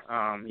Adrianza.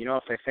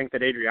 If they think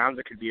that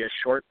Adrianza could be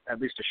at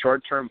least a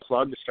short-term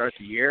plug to start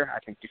the year, I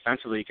think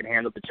defensively he can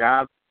handle the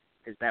job,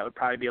 because that would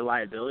probably be a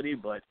liability.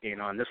 But, in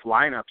this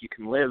lineup, you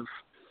can live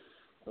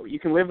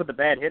with a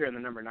bad hitter in the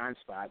number 9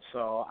 spot.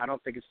 So I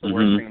don't think it's the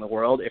worst thing in the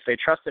world. If they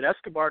trusted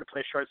Escobar to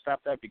play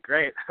shortstop, that'd be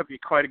great. That'd be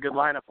quite a good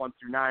lineup 1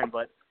 through 9,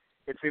 but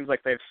it seems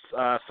like they've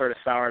sort of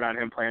soured on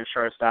him playing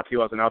shortstop. He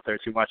wasn't out there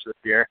too much this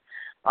year.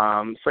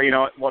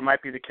 So, what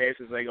might be the case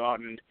is they go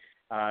out and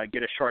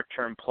get a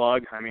short-term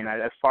plug. I mean,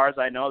 as far as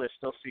I know, they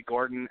still see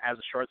Gordon as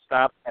a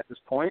shortstop at this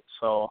point,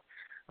 so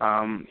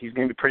he's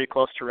going to be pretty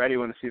close to ready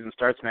when the season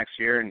starts next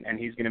year, and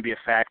he's going to be a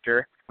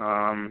factor.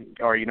 Or,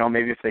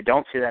 maybe if they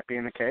don't see that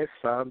being the case,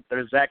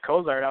 there's Zach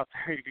Cozart out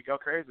there. You could go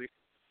crazy.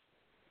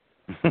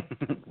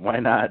 Why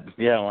not?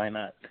 Yeah, why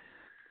not?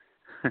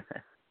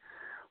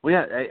 Well,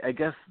 yeah, I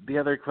guess the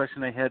other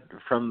question I had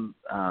from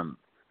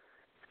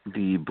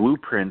the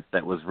blueprint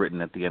that was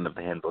written at the end of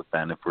the handbook,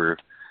 then, if we're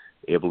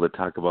able to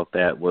talk about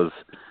that, was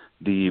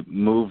the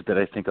move that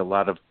I think a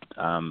lot of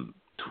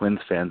Twins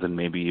fans and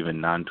maybe even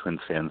non-Twins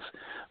fans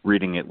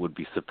reading it would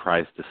be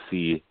surprised to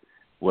see,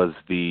 was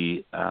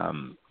the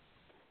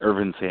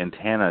Irvin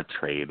Santana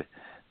trade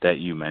that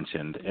you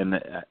mentioned.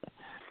 And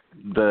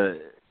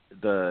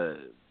the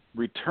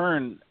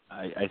return,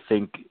 I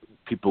think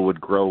people would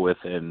grow with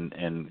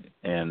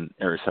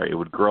it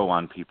would grow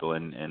on people,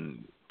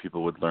 and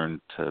people would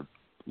learn to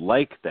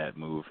like that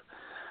move.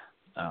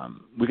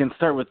 We can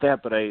start with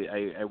that, but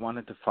I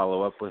wanted to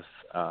follow up with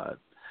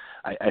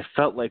I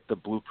felt like the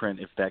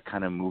blueprint, if that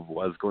kind of move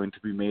was going to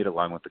be made,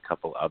 along with a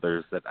couple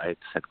others that I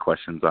had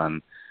questions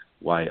on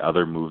why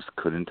other moves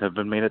couldn't have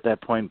been made at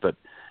that point, but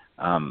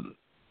I'm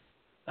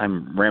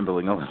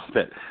rambling a little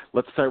bit.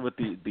 Let's start with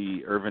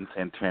the Irvin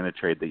Santana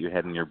trade that you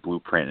had in your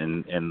blueprint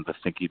and the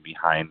thinking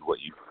behind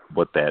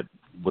what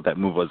that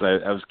move was.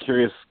 I was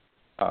curious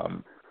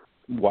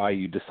why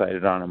you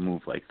decided on a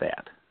move like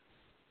that.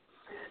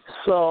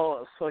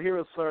 So here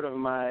was sort of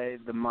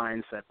the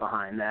mindset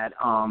behind that.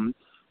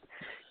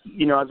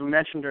 As we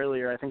mentioned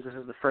earlier, I think this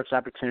is the first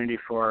opportunity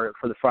for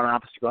the front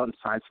office to go out and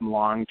sign some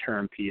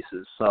long-term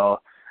pieces. So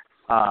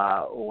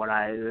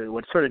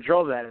what sort of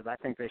drove that is I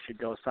think they should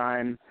go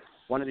sign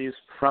one of these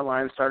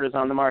frontline starters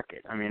on the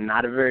market. I mean,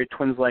 not a very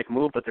Twins-like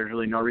move, but there's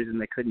really no reason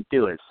they couldn't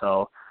do it.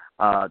 So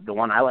the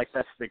one I like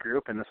best of the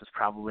group, and this is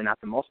probably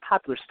not the most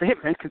popular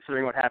statement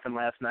considering what happened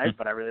last night,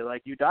 but I really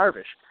like Yu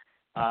Darvish.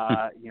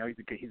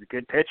 He's a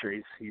good pitcher.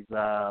 He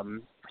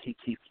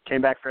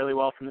came back fairly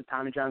well from the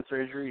Tommy John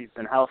surgery. He's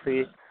been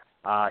healthy.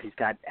 He's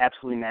got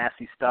absolutely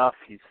nasty stuff.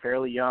 He's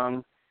fairly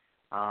young.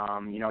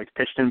 He's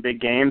pitched in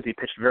big games. He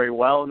pitched very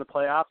well in the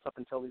playoffs up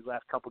until these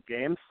last couple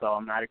games. So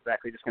I'm not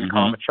exactly just going to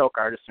call him a choke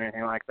artist or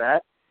anything like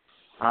that.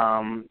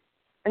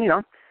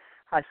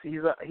 I see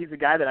he's a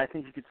guy that I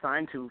think you could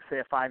sign to, say,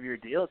 a 5-year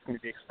deal. It's going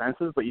to be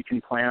expensive, but you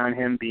can plan on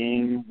him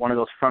being one of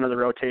those front of the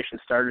rotation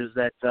starters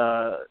that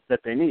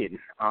they need.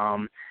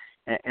 And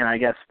I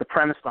guess the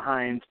premise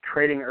behind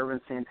trading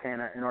Irvin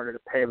Santana in order to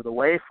pave the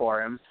way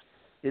for him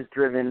is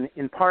driven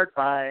in part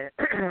by,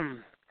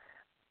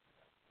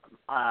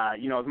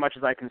 as much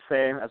as I can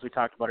say, as we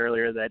talked about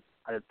earlier, that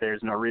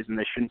there's no reason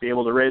they shouldn't be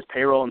able to raise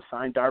payroll and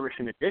sign Darvish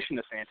in addition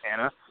to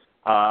Santana.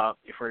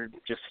 If we're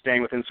just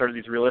staying within sort of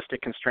these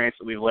realistic constraints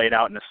that we've laid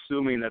out and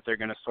assuming that they're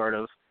going to sort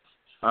of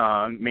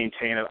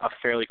maintain a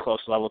fairly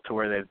close level to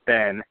where they've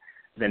been,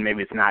 then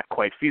maybe it's not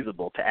quite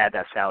feasible to add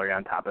that salary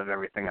on top of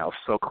everything else.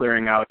 So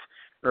clearing out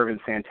Irvin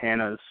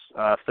Santana's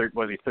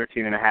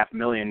 $13.5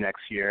 million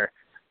next year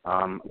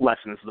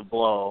lessens the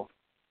blow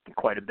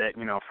quite a bit,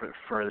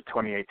 for the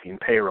 2018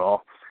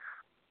 payroll.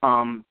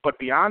 But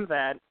beyond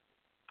that,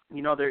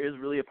 there is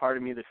really a part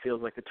of me that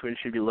feels like the Twins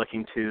should be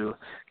looking to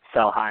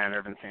sell high on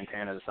Irvin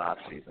Santana this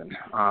offseason.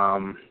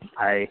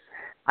 I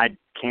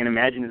can't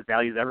imagine his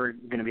value is ever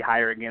going to be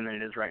higher again than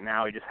it is right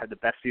now. He just had the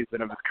best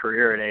season of his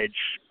career at age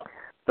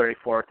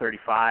 34,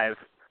 35.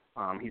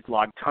 He's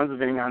logged tons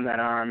of innings on that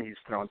arm. He's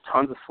thrown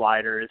tons of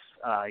sliders.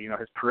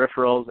 His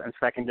peripherals and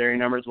secondary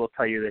numbers will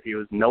tell you that he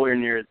was nowhere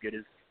near as good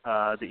as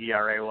the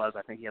ERA was.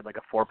 I think he had like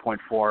a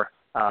 4.4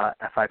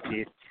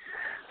 FIP.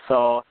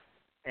 So,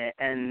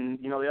 and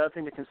the other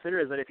thing to consider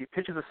is that if he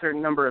pitches a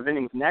certain number of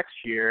innings next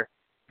year,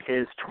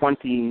 his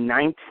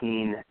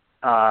 2019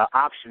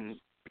 option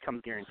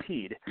becomes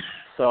guaranteed.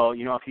 So,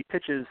 if he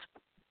pitches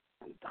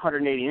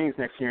 180 innings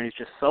next year and he's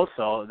just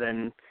so-so,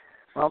 then,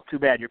 well, too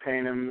bad. You're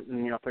paying him,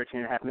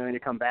 $13.5 million to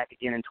come back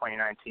again in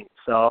 2019.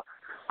 So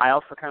I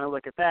also kind of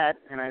look at that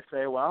and I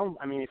say, well,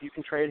 I mean, if you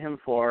can trade him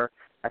for,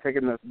 I think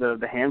in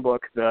the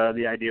handbook,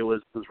 the idea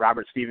was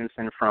Robert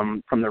Stevenson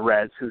from the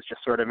Reds, who's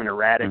just sort of an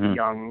erratic,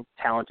 young,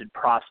 talented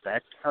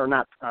prospect, or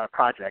not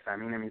project. I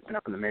mean, he's been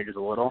up in the majors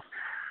a little.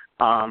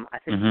 I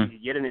think you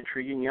could get an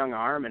intriguing young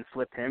arm and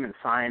flip him and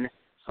sign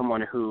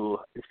someone who,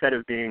 instead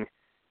of being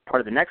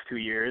part of the next 2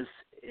 years,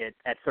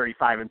 at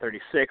 35 and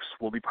 36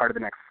 will be part of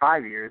the next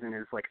 5 years and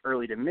is like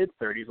early to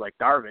mid-30s like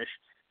Darvish.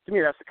 To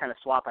me, that's the kind of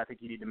swap I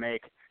think you need to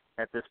make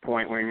at this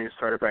point when you're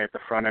sort of right at the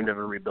front end of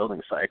a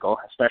rebuilding cycle,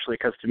 especially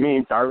because to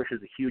me, Darvish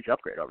is a huge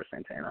upgrade over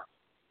Santana.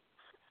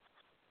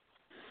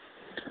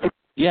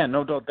 Yeah,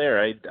 no doubt there.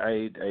 I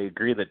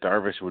agree that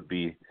Darvish would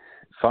be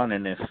fun,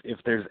 and if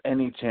there's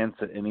any chance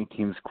that any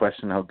teams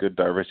question how good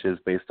Darvish is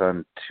based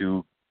on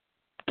 2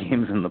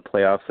 games in the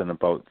playoffs and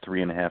about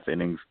 3.5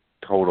 innings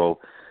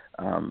total,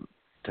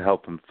 to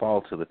help him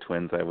fall to the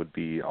Twins, I would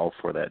be all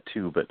for that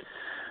too. But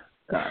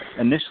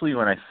initially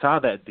when I saw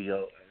that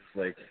deal,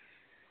 I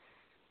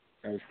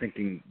was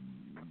thinking,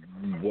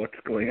 what's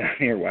going on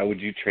here? Why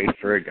would you trade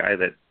for a guy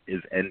that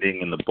is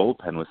ending in the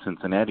bullpen with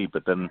Cincinnati.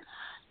 But then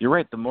you're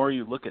right. The more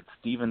you look at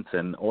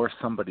Stevenson or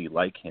somebody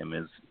like him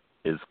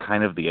is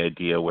kind of the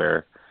idea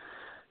where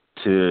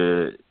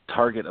to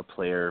target a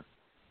player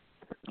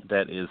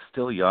that is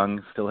still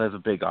young, still has a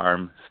big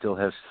arm, still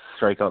has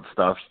strikeout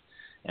stuff,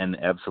 and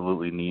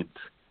absolutely needs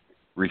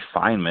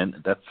refinement.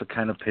 That's the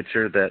kind of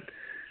pitcher that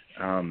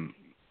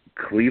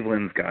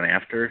Cleveland's gone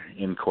after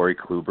in Corey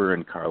Kluber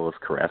and Carlos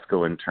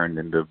Carrasco and turned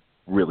into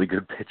really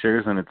good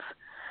pitchers, and it's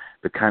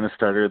the kind of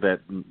starter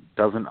that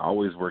doesn't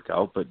always work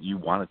out, but you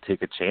want to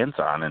take a chance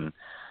on.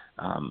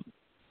 And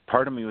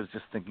part of me was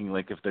just thinking,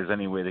 like, if there's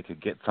any way they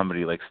could get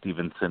somebody like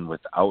Stevenson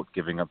without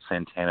giving up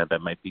Santana,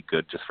 that might be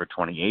good just for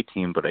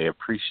 2018, but I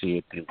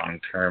appreciate the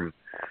long-term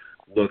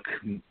look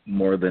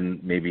more than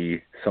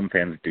maybe some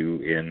fans do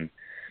in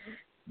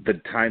the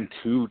time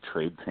to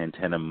trade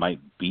Santana might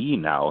be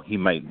now. He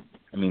might,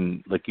 I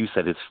mean, like you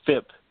said, his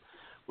FIP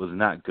was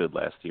not good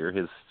last year.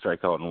 His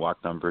strikeout and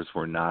walk numbers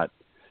were not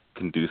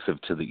conducive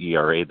to the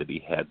ERA that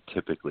he had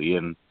typically,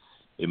 and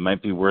it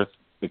might be worth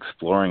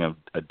exploring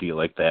a deal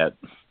like that.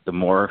 The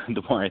more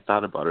I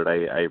thought about it,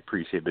 I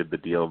appreciated the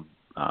deal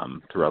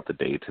throughout the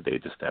day today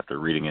just after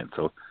reading it.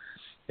 So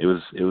it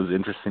was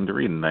interesting to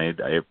read, and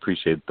I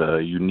appreciate the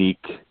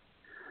unique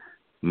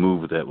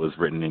move that was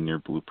written in your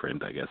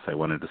blueprint. I guess I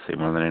wanted to say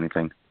more than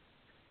anything.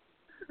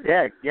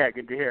 Yeah,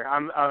 good to hear.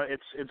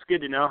 It's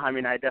good to know. I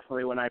mean, I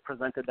definitely, when I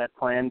presented that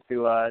plan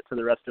to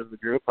the rest of the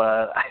group,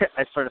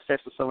 I sort of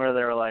faced with somewhere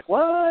they were like,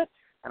 "What?"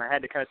 And I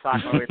had to kind of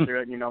talk my way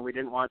through it. You know, we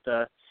didn't want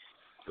the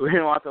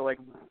like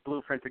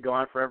blueprint to go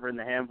on forever in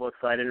the handbook,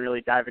 so I didn't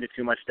really dive into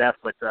too much depth.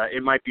 But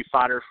it might be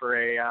fodder for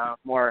a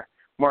more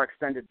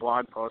extended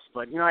blog post.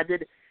 But you know, I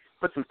did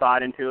put some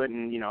thought into it,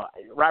 and you know,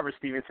 Robert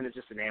Stevenson is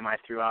just a name I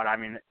threw out. I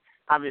mean,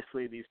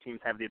 obviously these teams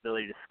have the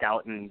ability to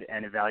scout and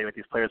evaluate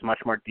these players much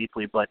more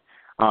deeply, but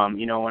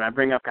you know, when I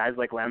bring up guys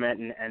like Lamet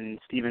and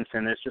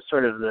Stevenson, there's just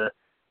sort of the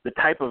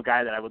type of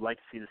guy that I would like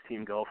to see this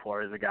team go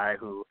for is a guy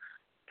who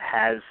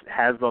has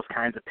those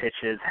kinds of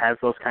pitches, has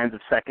those kinds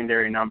of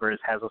secondary numbers,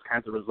 has those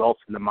kinds of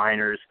results in the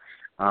minors,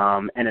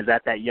 and is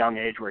at that young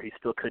age where he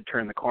still could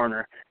turn the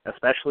corner,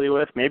 especially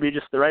with maybe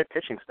just the right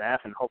pitching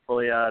staff, and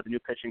hopefully the new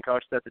pitching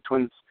coach that the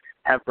Twins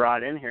have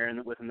brought in here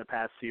within the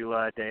past few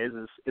days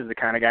is the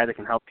kind of guy that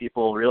can help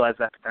people realize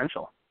that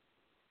potential.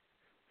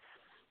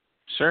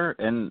 Sure,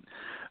 and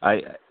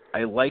I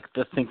like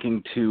the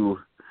thinking too.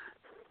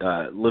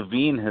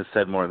 Levine has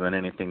said more than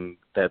anything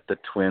that the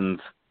Twins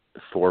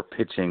for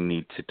pitching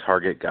need to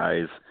target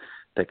guys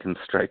that can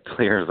strike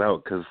players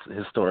out, because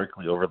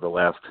historically over the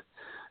last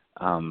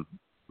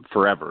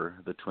forever,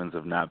 the Twins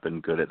have not been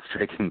good at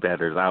striking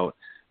batters out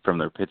from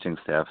their pitching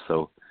staff.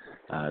 So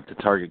to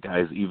target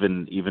guys,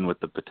 even with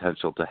the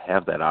potential to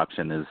have that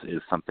option,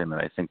 is something that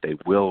I think they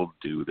will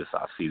do this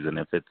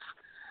offseason. If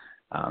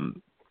it's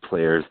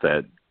players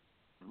that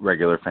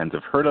regular fans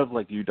have heard of,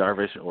 like Yu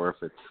Darvish, or if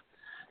it's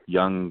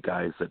young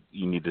guys that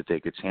you need to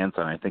take a chance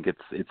on, I think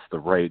it's the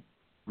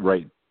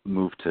right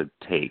move to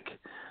take.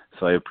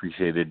 So I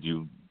appreciated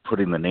you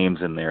putting the names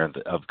in there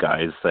of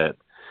guys that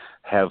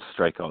have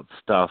strikeout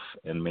stuff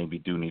and maybe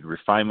do need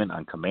refinement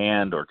on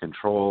command or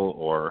control,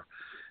 or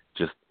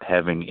just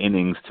having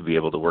innings to be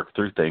able to work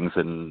through things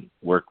and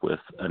work with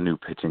a new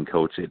pitching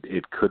coach.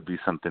 It could be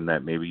something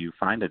that maybe you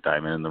find a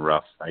diamond in the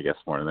rough, I guess,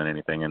 more than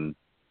anything, and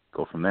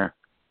go from there.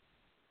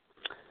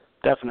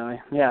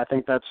 Definitely. Yeah, I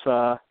think that's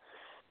a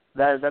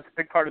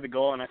big part of the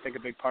goal, and I think a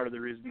big part of the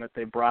reason that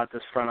they brought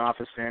this front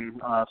office in,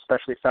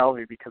 especially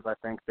Salvi, because I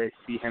think they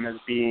see him as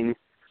being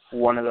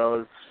one of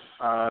those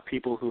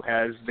people who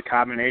has the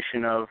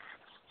combination of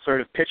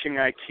sort of pitching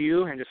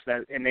IQ and just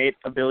that innate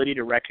ability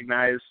to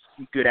recognize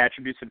good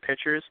attributes in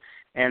pitchers,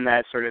 and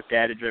that sort of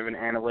data-driven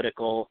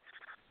analytical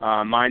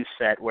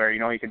mindset where, you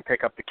know, you can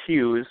pick up the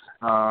cues.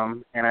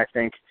 And I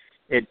think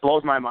it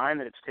blows my mind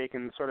that it's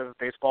taken sort of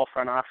baseball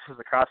front offices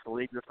across the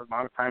league this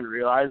amount of time to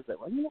realize that,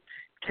 well, you know,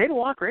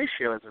 K-to-walk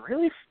ratio is a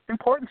really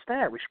important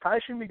stat. We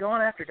probably shouldn't be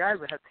going after guys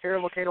that have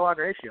terrible K-to-walk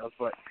ratios,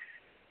 but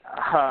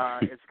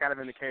it's kind of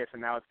been the case,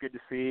 and now it's good to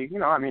see, you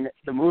know, I mean,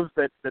 the moves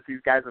that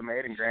these guys have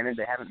made, and granted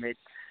they haven't made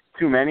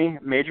too many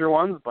major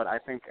ones, but I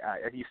think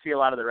you see a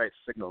lot of the right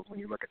signals when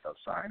you look at those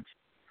signs.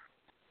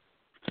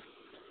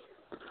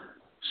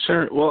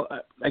 Sure. Well,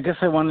 I guess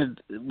I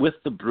wanted, with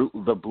the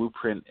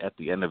blueprint at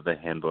the end of the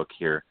handbook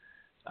here,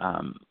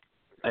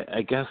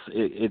 I guess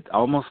it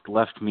almost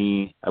left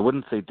me, I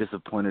wouldn't say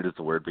disappointed is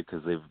the word,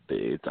 because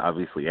it's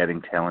obviously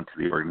adding talent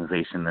to the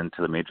organization and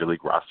to the major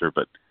league roster,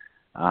 but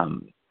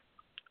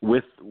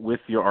with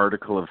your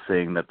article of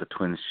saying that the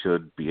Twins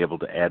should be able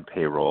to add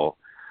payroll,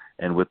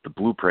 and with the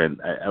blueprint,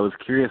 I was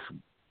curious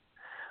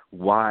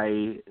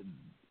why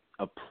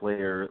a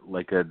player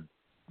like a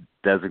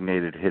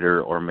designated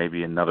hitter or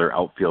maybe another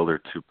outfielder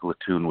to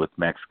platoon with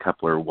Max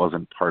Kepler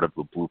wasn't part of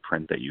the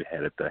blueprint that you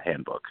had at the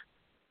handbook.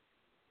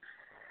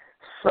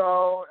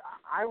 So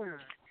I was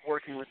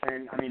working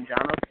within, I mean,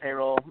 John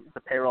wrote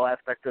the payroll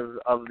aspect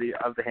of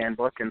the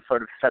handbook, and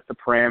sort of set the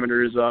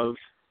parameters of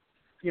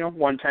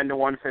 110 to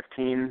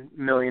 115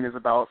 million is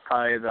about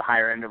probably the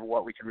higher end of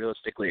what we could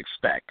realistically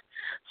expect.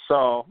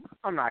 So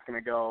I'm not going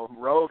to go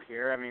rogue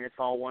here. I mean, it's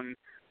all one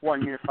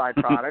unified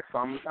product, so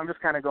I'm just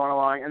kind of going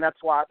along, and that's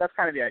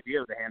kind of the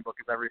idea of the handbook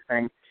is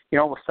everything.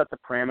 We'll set the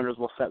parameters,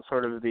 we'll set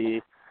sort of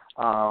the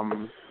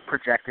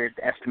projected,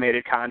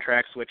 estimated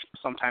contracts, which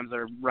sometimes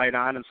are right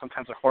on and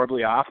sometimes are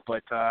horribly off,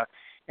 but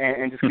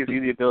and just gives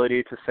you the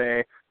ability to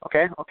say,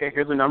 okay,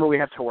 here's the number we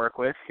have to work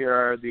with. Here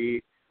are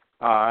the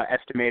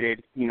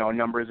estimated,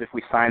 numbers. If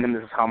we sign them,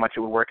 this is how much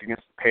it would work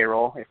against the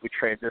payroll. If we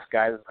trade this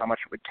guy, this is how much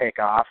it would take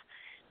off.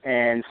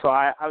 And so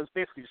I was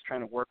basically just trying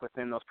to work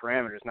within those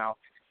parameters. Now,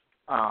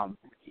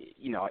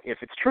 if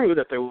it's true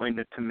that they're willing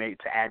to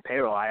add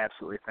payroll, I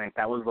absolutely think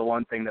that was the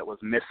one thing that was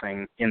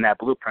missing in that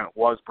blueprint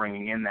was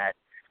bringing in that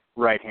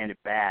right-handed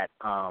bat,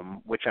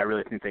 which I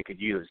really think they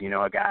could use.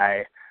 A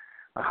guy,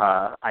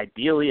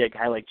 ideally, a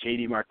guy like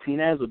J.D.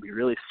 Martinez would be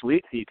really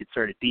sweet. So you could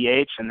sort of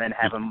DH and then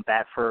have him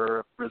bat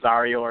for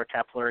Rosario or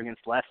Kepler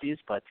against lefties.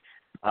 But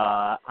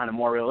on a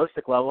more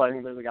realistic level, I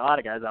think there's a lot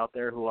of guys out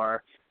there who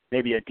are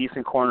maybe a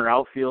decent corner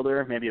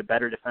outfielder, maybe a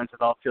better defensive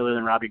outfielder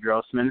than Robbie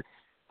Grossman,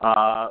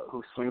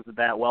 who swings the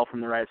bat well from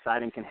the right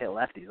side and can hit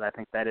lefties. I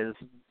think that is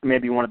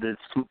maybe one of the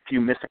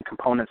few missing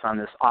components on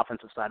this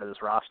offensive side of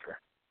this roster.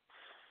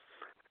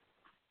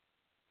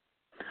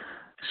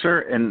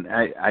 Sure, and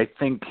I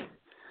think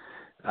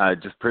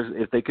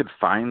if they could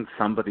find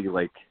somebody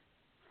like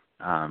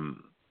a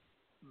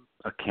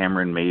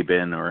Cameron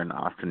Maben or an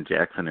Austin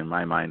Jackson, in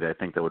my mind, I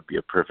think that would be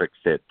a perfect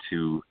fit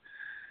to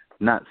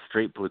not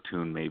straight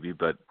platoon maybe,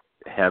 but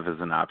have as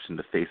an option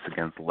to face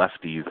against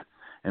lefties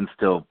and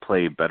still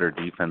play better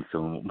defense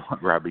than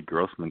what Robbie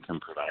Grossman can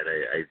provide.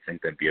 I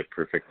think that'd be a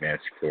perfect match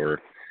for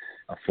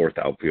a fourth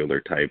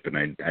outfielder type,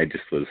 and I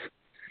just was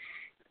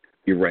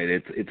 – you're right,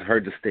 it's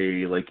hard to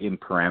stay like in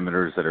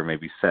parameters that are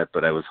maybe set,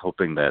 but I was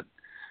hoping that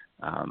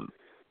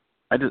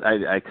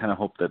I kind of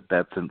hope that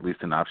that's at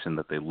least an option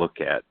that they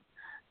look at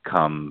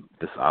come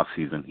this off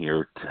season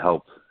here to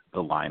help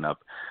the lineup.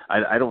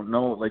 I don't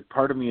know, like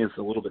part of me is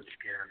a little bit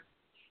scared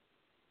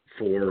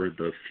for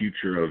the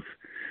future of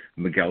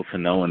Miguel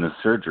Sano and his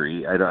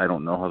surgery. I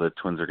don't know how the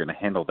Twins are going to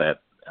handle that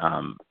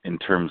in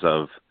terms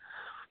of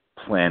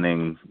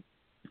planning.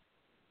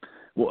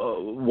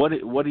 What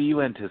do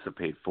you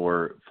anticipate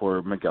for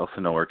Miguel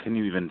Sano, or can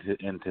you even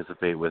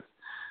anticipate with?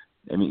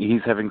 I mean,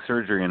 he's having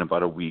surgery in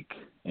about a week,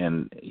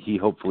 and he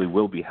hopefully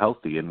will be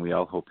healthy, and we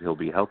all hope he'll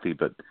be healthy.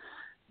 But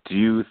do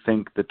you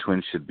think the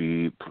Twins should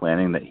be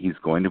planning that he's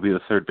going to be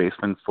the third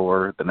baseman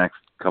for the next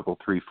couple,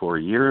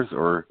 3-4 years,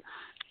 or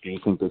do you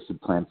think they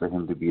should plan for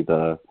him to be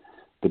the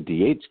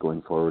DH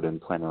going forward and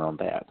plan around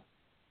that?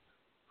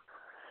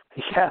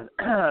 Yeah,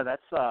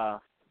 that's a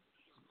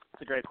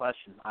great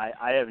question.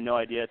 I have no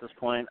idea at this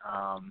point.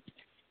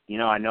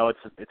 I know it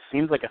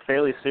seems like a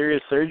fairly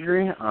serious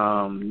surgery,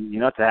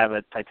 to have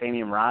a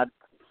titanium rod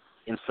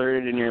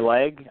inserted in your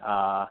leg.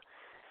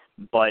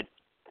 But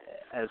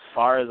as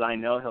far as I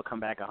know, he'll come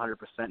back 100%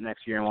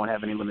 next year and won't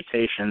have any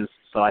limitations.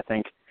 So I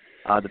think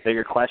the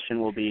bigger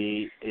question will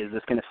be, is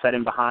this going to set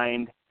him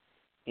behind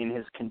in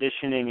his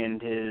conditioning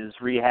and his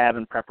rehab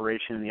and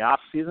preparation in the off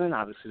season?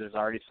 Obviously, there's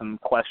already some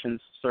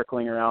questions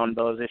circling around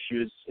those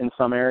issues in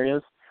some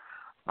areas.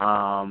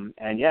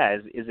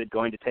 Is it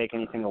going to take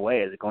anything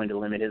away? Is it going to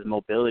limit his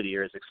mobility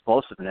or his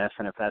explosiveness?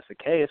 And if that's the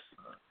case,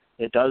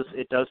 it does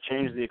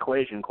change the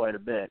equation quite a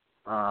bit.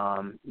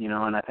 And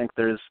I think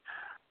there's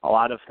a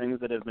lot of things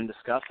that have been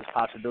discussed as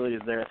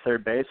possibilities there at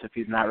third base if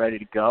he's not ready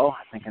to go.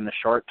 I think in the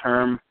short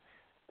term,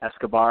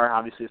 Escobar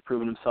obviously has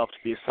proven himself to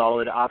be a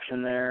solid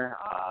option there.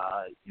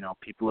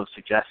 People have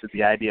suggested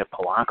the idea of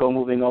Polanco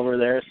moving over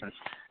there since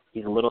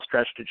he's a little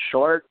stretched at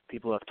short.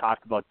 People have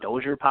talked about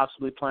Dozier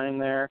possibly playing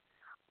there.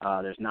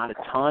 There's not a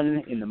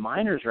ton in the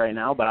minors right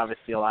now, but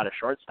obviously a lot of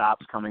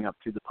shortstops coming up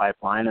through the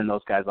pipeline, and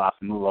those guys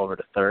often move over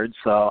to third.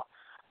 So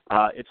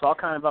it's all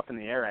kind of up in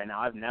the air right now.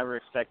 I've never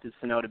expected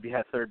Sano to be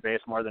at third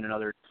base more than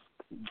another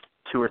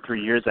 2 or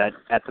 3 years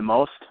at the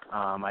most.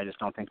 I just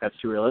don't think that's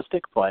too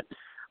realistic, but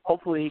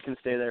hopefully he can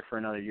stay there for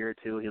another year or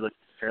two. He looked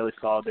fairly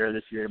solid there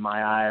this year in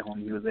my eye when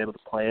he was able to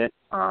play it.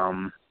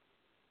 And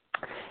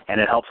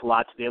it helps a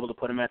lot to be able to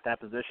put him at that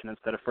position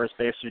instead of first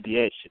base or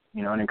DH.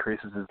 It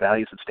increases his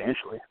value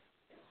substantially.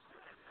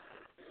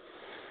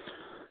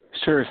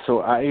 Sure.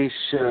 So I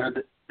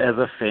should, as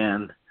a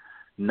fan,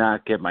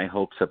 not get my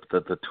hopes up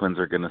that the Twins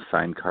are going to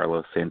sign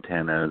Carlos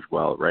Santana as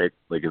well, right?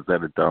 Like, is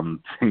that a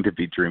dumb thing to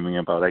be dreaming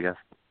about, I guess?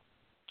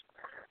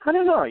 I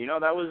don't know.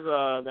 That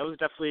was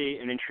definitely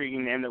an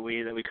intriguing name that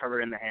we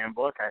covered in the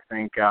handbook. I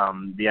think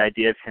the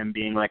idea of him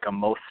being like a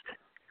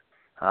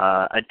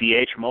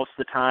DH most of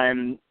the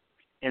time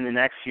in the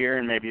next year,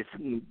 and maybe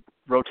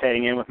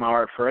rotating in with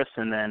Mauer at first,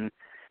 and then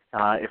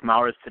if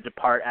Mauer is to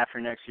depart after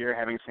next year,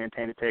 having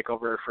Santana take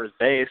over at first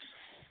base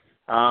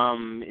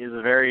is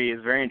very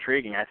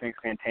intriguing. I think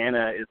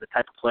Santana is the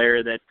type of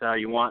player that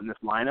you want in this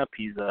lineup.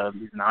 He's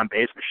an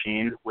on-base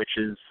machine, which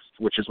is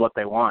what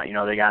they want.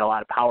 They got a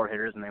lot of power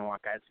hitters, and they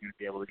want guys who can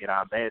be able to get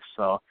on base.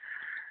 So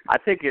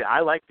I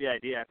like the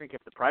idea. I think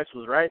if the price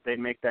was right, they'd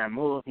make that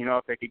move. You know,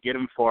 if they could get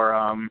him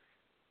for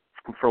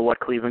what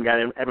Cleveland got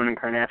Edwin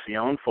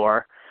Encarnacion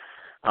for,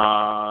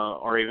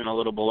 or even a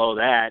little below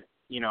that,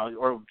 you know,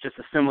 or just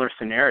a similar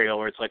scenario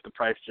where it's like the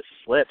price just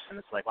slips and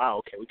it's like, wow,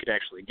 okay, we could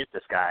actually get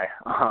this guy.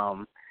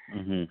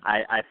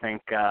 I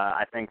think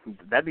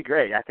that'd be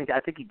great. I think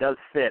he does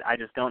fit. I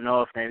just don't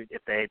know if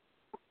they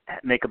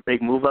make a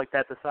big move like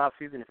that this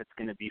offseason, if it's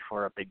going to be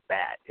for a big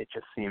bat. It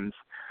just seems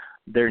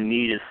their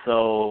need is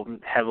so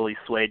heavily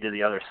swayed to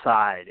the other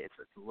side. It's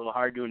a little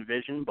hard to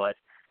envision, but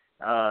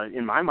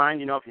in my mind,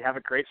 you know, if you have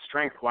a great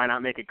strength, why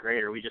not make it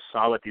greater? We just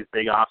saw what these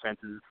big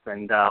offenses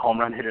and home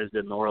run hitters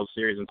did in the World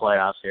Series and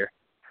playoffs here.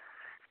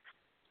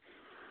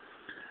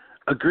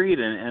 Agreed,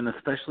 and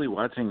especially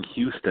watching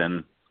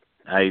Houston,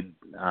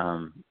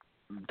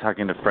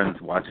 talking to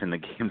friends watching the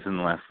games in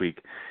the last week,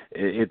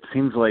 it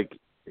seems like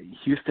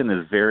Houston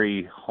is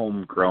very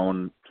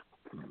homegrown,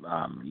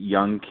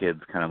 young kids,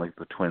 kind of like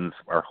the Twins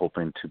are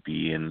hoping to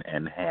be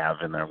and have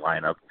in their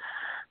lineup,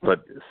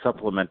 but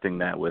supplementing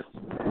that with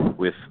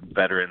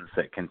veterans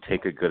that can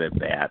take a good at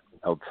bat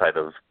outside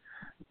of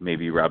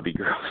maybe Robbie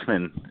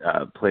Grossman,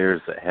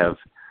 players that have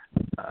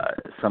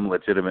some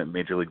legitimate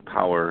major league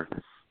power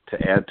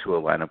to add to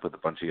a lineup with a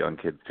bunch of young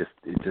kids.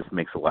 It just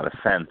makes a lot of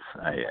sense,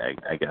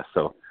 I guess.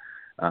 So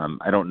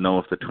I don't know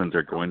if the Twins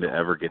are going to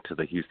ever get to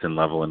the Houston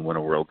level and win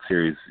a World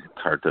Series.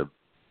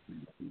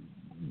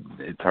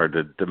 It's hard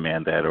to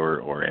demand that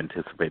or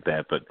anticipate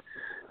that, but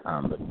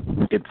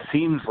it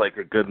seems like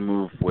a good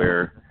move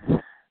where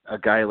a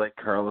guy like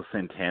Carlos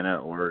Santana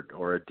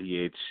or a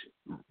DH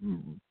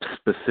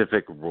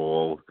specific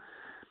role,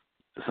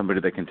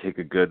 somebody that can take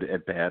a good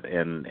at bat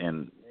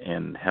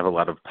and have a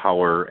lot of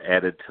power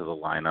added to the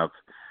lineup,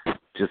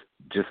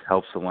 just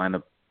helps the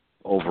lineup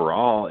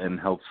overall and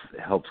helps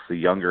the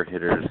younger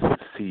hitters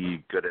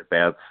see good at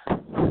bats.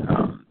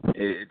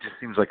 It just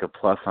seems like a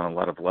plus on a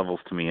lot of levels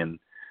to me, and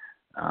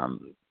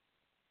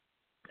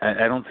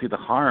I don't see the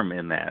harm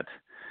in that.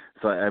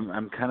 So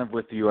I'm kind of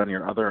with you on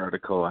your other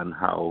article on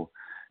how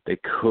they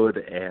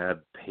could add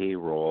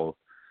payroll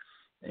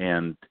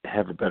and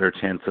have a better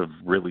chance of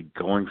really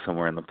going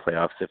somewhere in the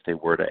playoffs if they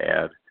were to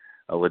add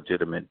a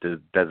legitimate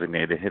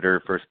designated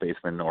hitter, first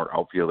baseman, or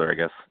outfielder, I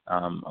guess,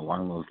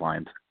 along those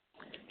lines.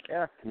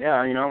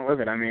 Yeah, you know,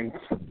 look at, I mean,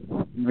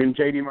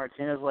 J.D.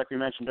 Martinez, like we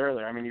mentioned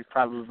earlier, I mean, he's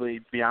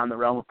probably beyond the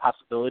realm of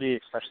possibility,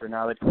 especially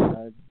now that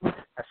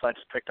I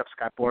just picked up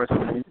Scott Boras.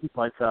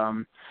 But,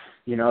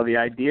 you know, the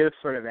idea of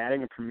sort of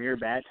adding a premier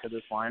bat to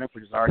this lineup,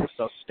 which is already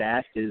so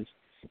stacked, is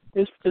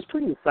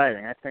pretty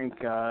exciting. I think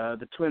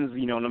the Twins,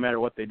 you know, no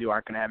matter what they do,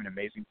 aren't going to have an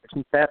amazing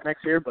pitching staff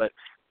next year, but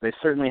they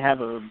certainly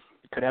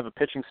could have a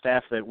pitching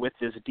staff that, with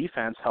this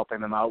defense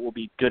helping them out, will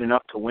be good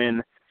enough to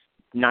win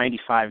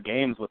 95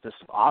 games with this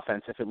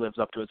offense if it lives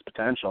up to its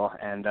potential,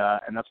 and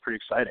that's pretty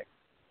exciting.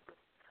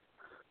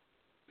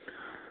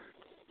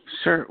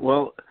 Sure.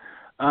 Well,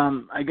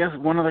 I guess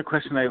one other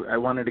question I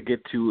wanted to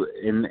get to,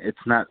 and it's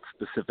not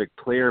specific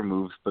player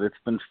moves, but it's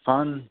been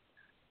fun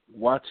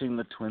watching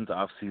the Twins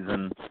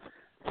offseason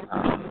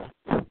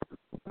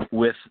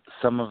with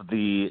some of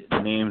the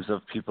names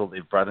of people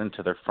they've brought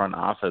into their front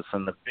office,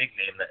 and the big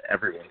name that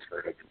everyone's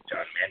heard of is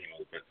John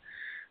Manuel.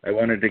 But I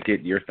wanted to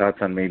get your thoughts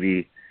on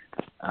maybe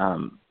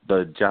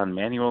the John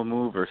Manuel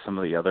move or some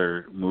of the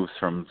other moves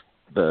from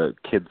the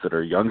kids that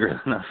are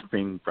younger than us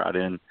being brought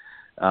in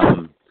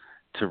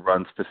to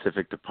run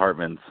specific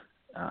departments.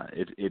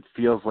 It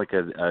feels like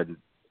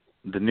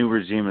the new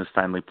regime is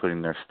finally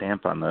putting their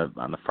stamp on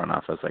the front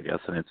office, I guess,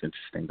 and it's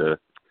interesting to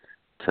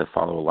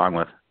follow along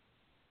with.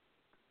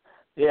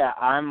 Yeah,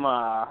 I'm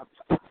a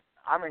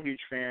huge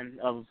fan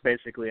of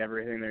basically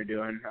everything they're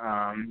doing.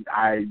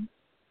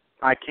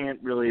 I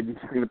can't really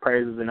sing the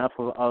praises enough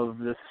of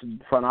this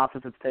front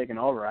office that's taken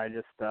over. I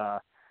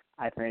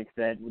think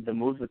that the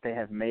moves that they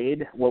have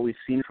made, what we've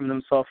seen from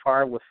them so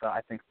far, with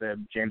I think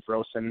the James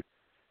Rosen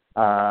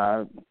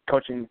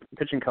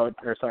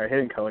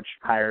hitting coach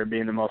hire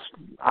being the most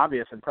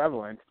obvious and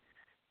prevalent.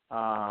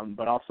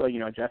 But also, you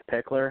know, Jeff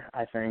Pickler,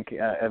 I think,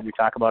 as we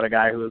talk about a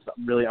guy who is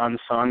really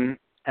unsung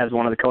as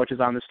one of the coaches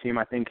on this team,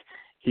 I think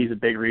he's a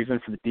big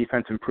reason for the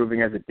defense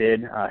improving as it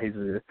did. He's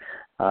an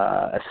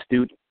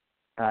astute,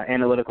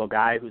 analytical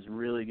guy who's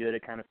really good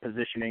at kind of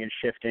positioning and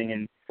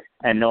shifting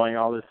and knowing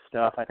all this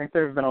stuff. I think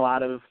there have been a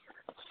lot of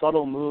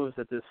subtle moves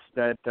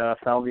that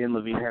Falvey and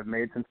Levine have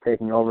made since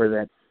taking over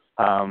that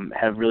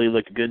have really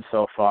looked good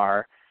so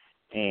far,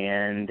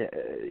 and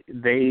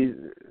they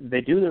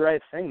do the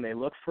right thing. They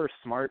look for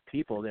smart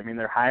people. I mean,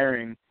 they're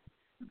hiring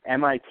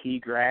MIT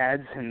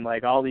grads and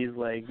like all these,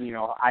 like, you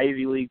know,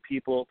 Ivy League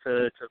people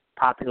to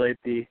populate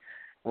the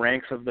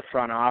ranks of the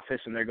front office,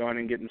 and they're going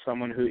and getting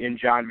someone who, in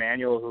John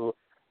Manuel, who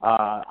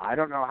I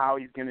don't know how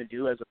he's going to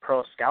do as a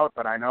pro scout,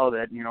 but I know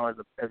that, you know, as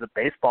a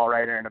baseball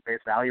writer and a base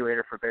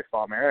evaluator for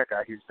Baseball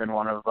America, he's been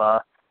one of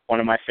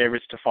my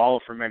favorites to follow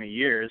for many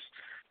years.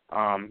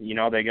 You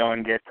know, they go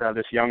and get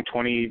this young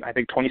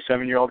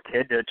 27-year-old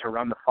kid to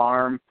run the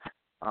farm.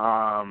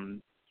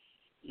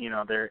 You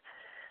know,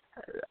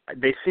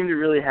 they seem to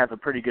really have a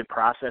pretty good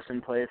process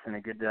in place and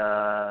a good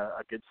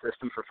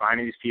system for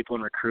finding these people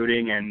and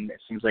recruiting. And it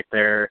seems like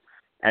they're,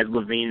 as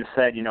Levine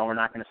said, we're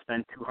not going to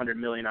spend $200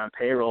 million on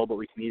payroll, but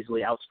we can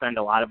easily outspend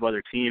a lot of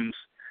other teams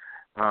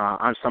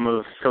on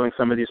filling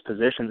some of these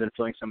positions and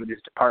filling some of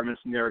these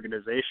departments in the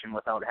organization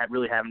without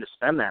really having to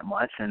spend that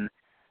much. And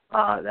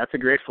that's a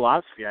great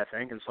philosophy, I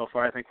think. And so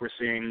far, I think we're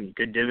seeing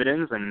good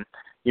dividends. And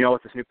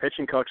with this new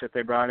pitching coach that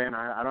they brought in,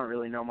 I don't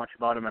really know much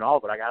about him at all,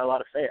 but I got a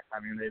lot of faith. I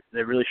mean,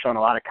 they've really shown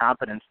a lot of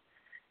confidence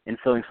in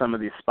filling some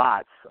of these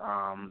spots.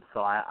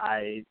 So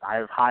I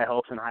have high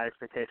hopes and high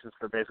expectations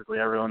for basically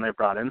everyone they've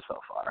brought in so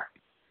far.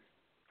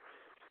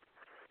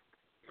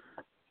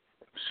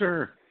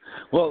 Sure.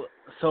 Well,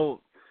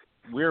 so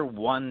we're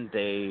one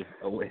day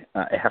away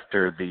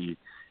after the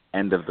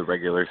end of the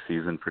regular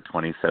season for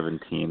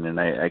 2017, and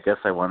I guess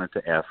I wanted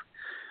to ask,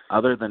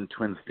 other than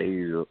Twins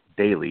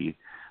Daily,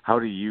 how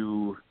do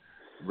you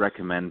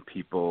recommend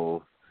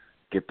people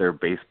get their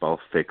baseball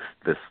fix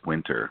this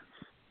winter?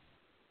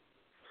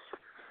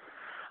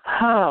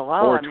 Oh,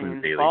 well, or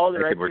Twins Daily. Follow the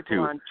right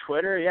people on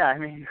Twitter. Yeah,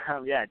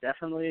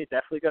 definitely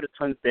go to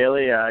Twins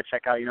Daily.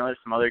 Check out, there's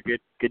some other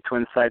good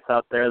Twins sites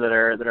out there that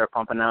are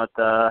pumping out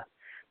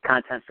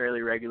content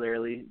fairly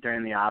regularly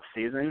during the off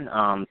season.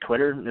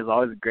 Twitter is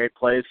always a great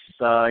place.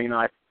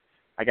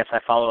 I guess I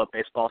follow a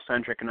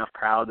baseball-centric enough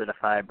crowd that if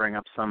I bring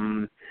up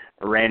some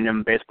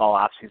random baseball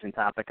off-season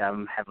topic, I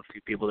have a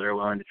few people that are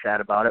willing to chat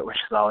about it, which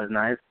is always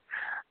nice.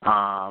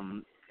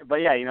 But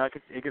yeah,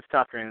 it gets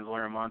tough during the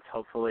winter months.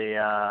 Hopefully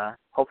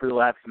we'll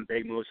have some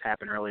big moves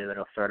happen early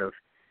that'll sort of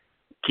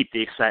keep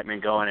the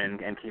excitement going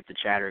and keep the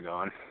chatter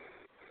going.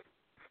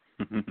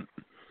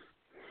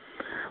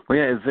 Well,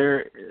 yeah. Is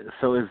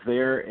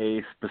there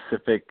a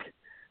specific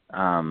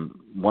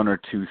one or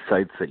two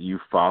sites that you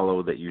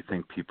follow that you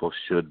think people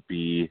should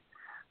be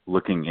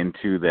looking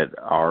into that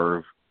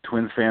are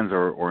Twins fans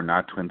or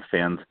not Twins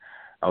fans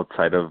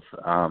outside of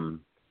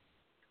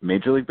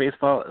Major League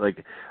Baseball?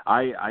 Like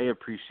I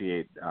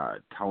appreciate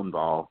Town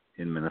Ball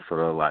in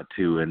Minnesota a lot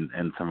too,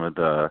 and some of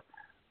the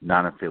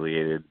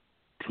non-affiliated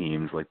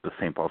teams like the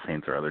St. Paul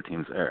Saints or other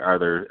teams. Are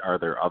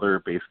there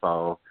other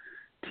baseball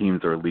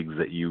teams or leagues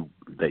that you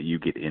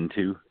get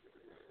into?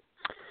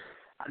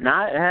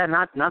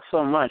 Not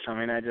so much. I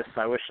mean,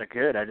 I wish I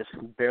could. I just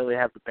barely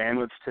have the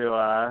bandwidth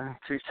to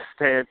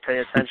pay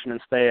attention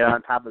and stay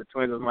on top of the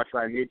Twins as much as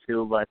I need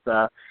to.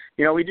 But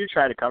we do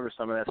try to cover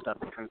some of that stuff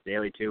in Twins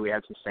Daily too. We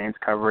had some Saints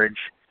coverage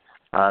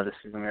this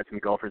season. We had some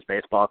Gophers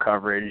baseball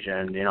coverage,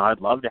 and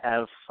I'd love to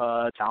have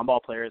town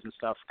ball players and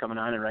stuff coming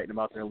on and writing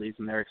about their leagues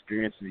and their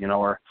experiences.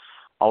 We're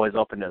always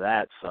open to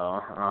that. So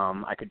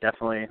I could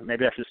definitely,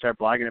 maybe I should start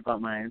blogging about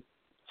my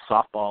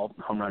softball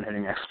home run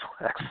hitting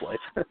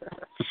exploits.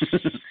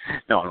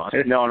 No one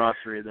wants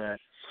to read that.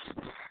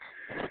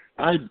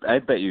 I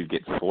bet you'd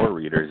get 4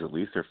 readers at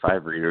least, or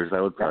 5 readers.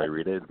 I would probably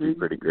read it. It'd be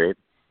pretty great.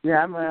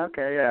 Yeah, I'm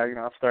okay.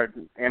 Yeah, I'll start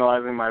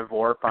analyzing my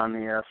VORP on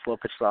the slow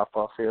pitch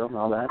softball field and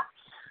all that.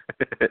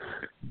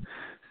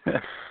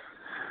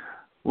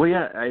 Well,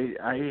 yeah,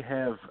 I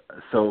have.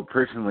 So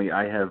personally,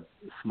 I have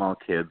small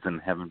kids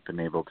and haven't been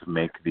able to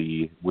make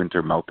the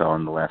winter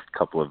meltdown the last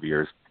couple of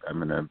years. I'm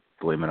going to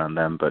blame it on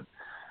them, but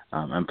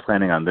I'm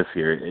planning on this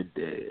year.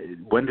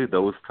 When do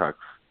those talks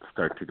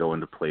start to go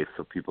into place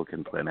so people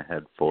can plan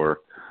ahead for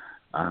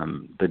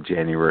the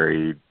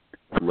January,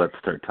 let's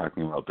start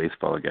talking about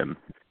baseball again?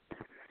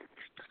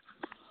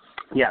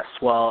 Yes,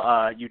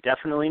 well, you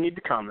definitely need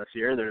to come this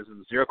year. There's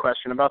zero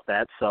question about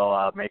that.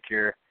 So make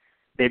your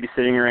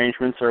babysitting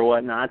arrangements or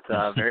whatnot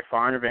very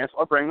far in advance,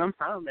 or bring them.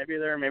 I don't know, maybe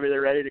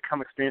they're ready to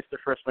come experience their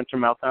first winter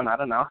meltdown. I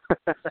don't know,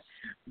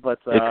 but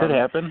it could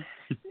happen.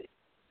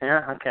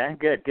 Yeah. Okay.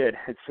 Good.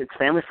 It's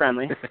family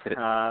friendly,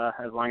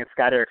 as long as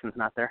Scott Erickson's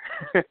not there.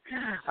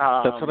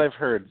 That's what I've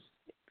heard.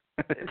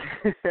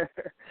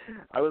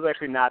 I was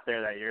actually not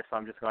there that year, so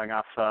I'm just going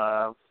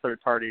off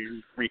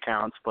third-party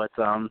recounts. But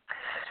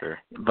sure.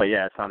 But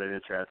yeah, it sounded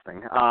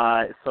interesting.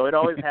 So it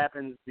always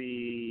happens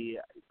the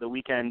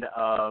weekend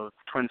of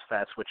Twins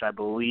Fest, which I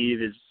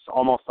believe is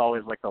almost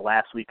always like the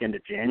last weekend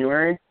of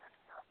January.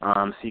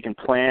 So you can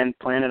plan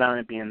it on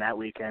it being that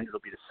weekend. It'll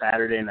be the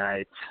Saturday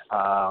night.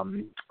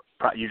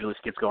 Usually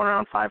gets going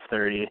around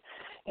 5:30,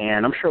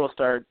 and I'm sure we'll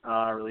start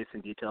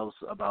releasing details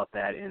about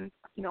that in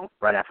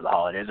right after the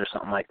holidays or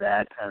something like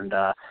that. And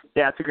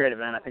yeah, it's a great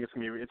event. I think it's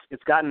gonna be.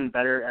 It's gotten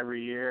better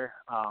every year.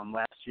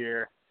 Last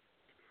year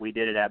we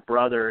did it at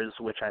Brothers,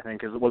 which I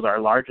think was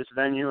our largest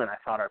venue, and I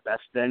thought our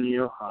best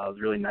venue. It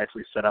was really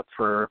nicely set up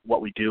for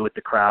what we do with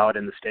the crowd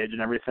and the stage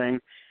and everything.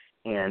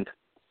 And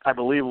I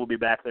believe we'll be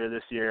back there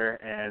this year,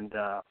 and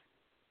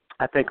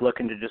I think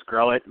looking to just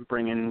grow it,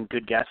 bring in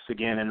good guests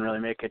again, and really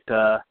make it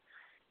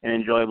an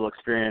enjoyable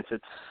experience.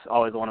 It's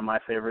always one of my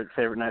favorite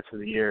nights of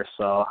the year.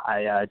 So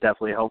I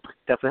definitely hope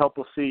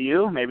we'll see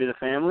you, maybe the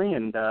family,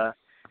 and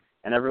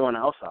everyone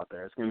else out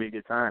there. It's going to be a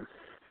good time.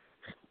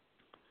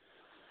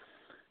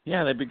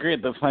 Yeah, that'd be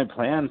great. That's my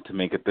plan to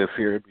make it this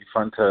year. It'd be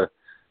fun to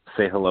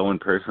say hello in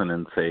person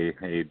and say,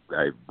 hey,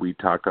 we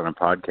talked on a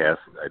podcast.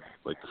 I'd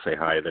like to say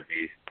hi. That'd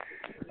be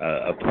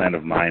a plan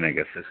of mine, I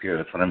guess, this year.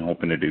 That's what I'm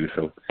hoping to do.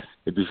 So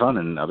it'd be fun,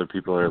 and other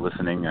people are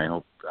listening. I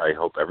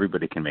hope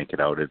everybody can make it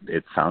out.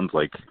 It sounds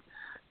like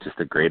just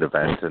a great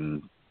event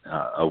and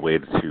a way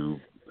to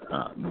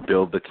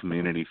build the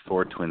community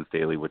for Twins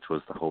Daily, which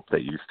was the hope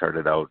that you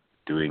started out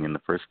doing in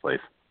the first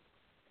place.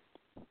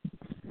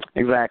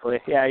 Exactly.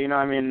 Yeah,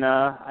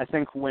 I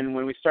think when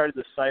we started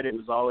the site, it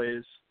was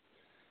always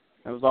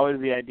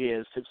the idea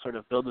is to sort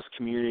of build this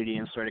community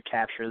and sort of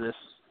capture this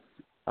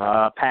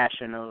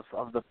passion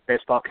of the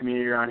baseball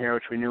community around here,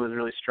 which we knew was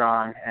really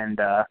strong. And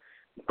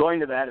going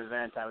to that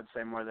event, I would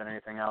say more than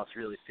anything else,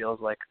 really feels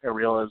like a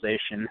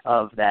realization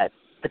of that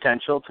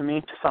potential to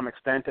me, to some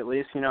extent at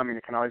least.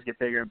 It can always get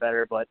bigger and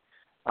better, but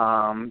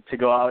to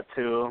go out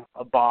to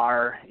a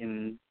bar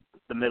in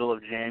the middle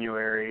of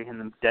January in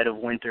the dead of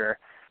winter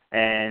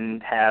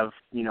and have,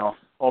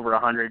 over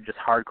 100 just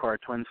hardcore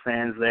Twins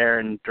fans there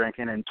and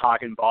drinking and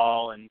talking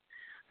ball, and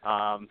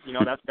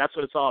that's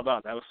what it's all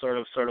about. That was sort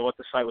of what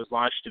the site was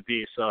launched to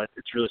be. So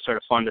it's really sort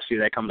of fun to see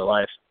that come to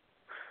life.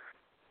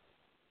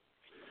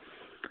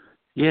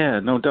 Yeah,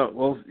 no doubt.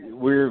 Well,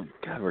 we're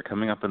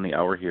coming up on the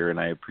hour here, and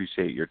I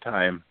appreciate your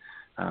time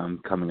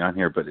coming on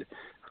here. But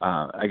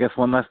I guess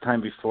one last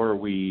time before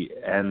we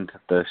end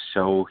the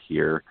show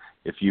here,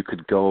 if you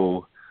could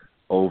go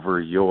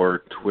over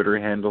your Twitter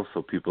handle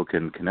so people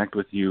can connect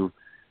with you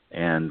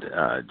and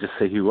just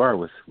say who you are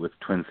with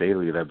Twins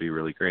Daily, that'd be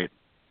really great.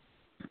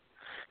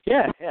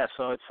 Yeah.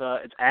 So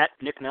it's at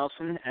Nick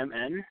Nelson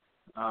MN.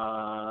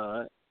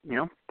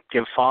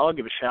 Give a follow,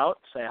 give a shout,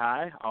 say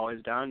hi.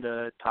 Always down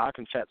to talk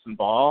and chat some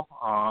ball.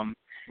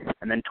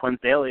 And then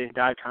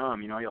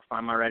twinsdaily.com. You'll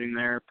find my writing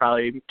there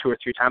probably 2 or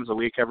 3 times a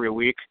week, every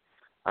week.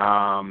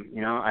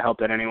 I hope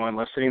that anyone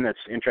listening that's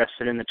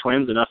interested in the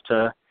Twins enough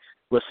to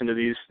listen to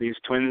these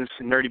Twins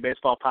nerdy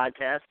baseball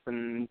podcasts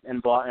and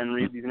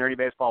read these nerdy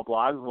baseball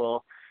blogs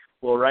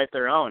will write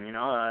their own.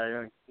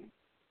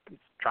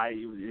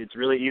 It's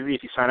really easy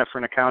if you sign up for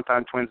an account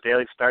on Twins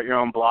Daily, start your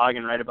own blog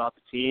and write about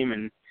the team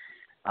and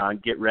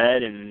get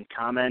read and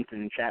comment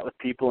and chat with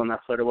people, and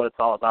that's sort of what it's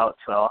all about.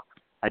 So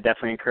I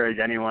definitely encourage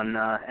anyone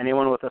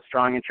with a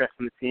strong interest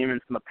in the team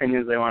and some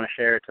opinions they want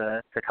to share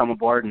to come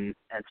aboard and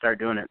start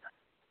doing it.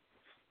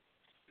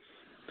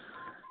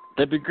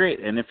 That'd be great.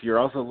 And if you're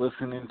also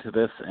listening to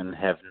this and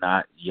have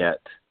not yet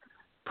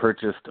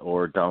purchased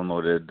or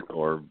downloaded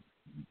or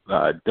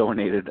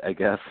donated, I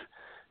guess,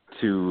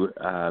 to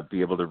be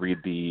able to read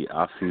the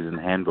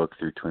offseason handbook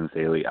through Twins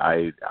Daily,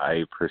 I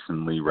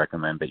personally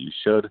recommend that you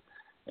should.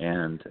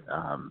 And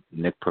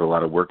Nick put a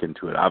lot of work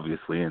into it,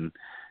 obviously. And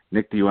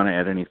Nick, do you want to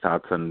add any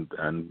thoughts on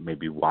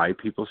maybe why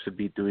people should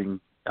be getting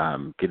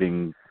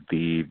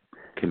the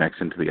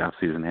connection to the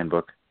offseason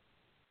handbook?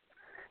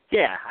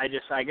 Yeah, I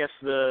guess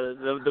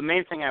the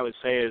main thing I would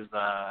say is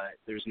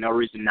there's no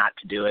reason not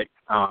to do it.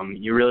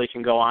 You really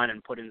can go on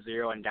and put in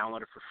 0 and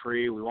download it for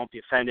free. We won't be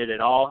offended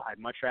at all. I'd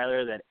much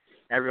rather that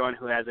everyone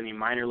who has any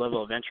minor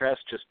level of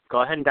interest just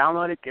go ahead and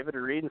download it, give it a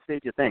read, and see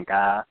what you think.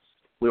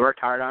 We worked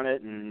hard on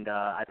it, and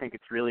I think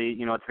it's really,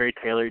 it's very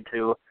tailored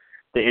to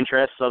the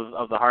interests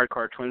of the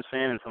hardcore Twins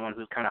fan and someone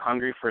who's kind of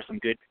hungry for some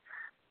good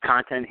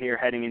content here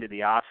heading into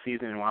the off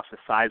season and wants to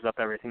size up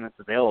everything that's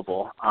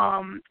available.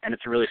 And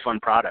it's a really fun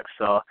product.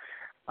 So,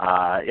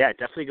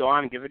 definitely go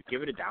on and give it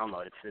a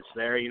download. It's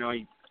there,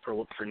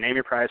 for name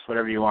your price,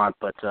 whatever you want.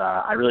 But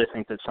I really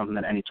think that's something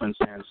that any Twins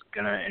fan is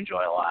going to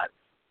enjoy a lot.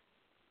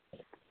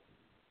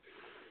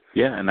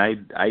 Yeah, and I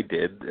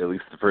did. At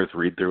least the first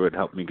read through it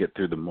helped me get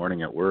through the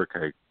morning at work.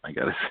 I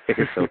gotta say.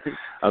 So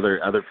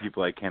other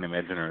people I can't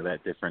imagine are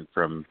that different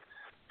from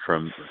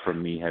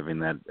me having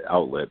that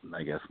outlet,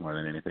 I guess, more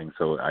than anything.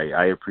 So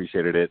I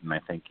appreciated it, and I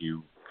thank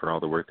you for all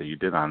the work that you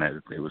did on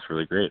it. It was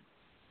really great.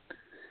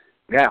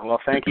 Yeah, well,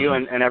 thank you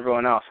and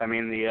everyone else. I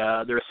mean,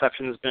 the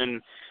reception has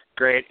been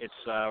great. It's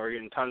we're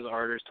getting tons of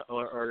orders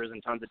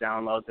and tons of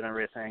downloads and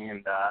everything,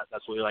 and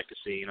that's what we like to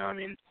see.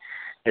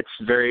 It's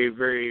very,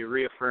 very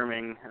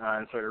reaffirming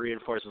and sort of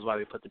reinforces why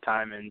we put the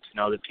time in to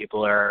know that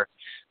people are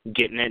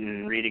getting it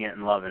and reading it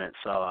and loving it.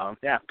 So,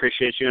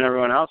 appreciate you and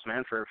everyone else,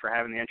 man, for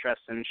having the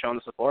interest and showing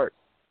the support.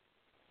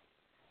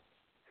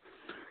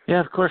 Yeah,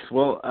 of course.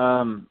 Well,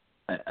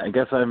 I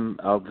guess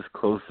I'll just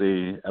close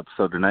the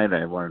episode tonight.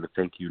 I wanted to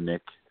thank you,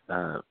 Nick,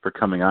 for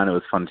coming on. It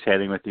was fun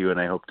chatting with you, and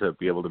I hope to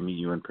be able to meet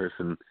you in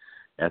person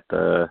at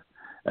the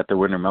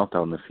Winter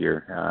Meltdown this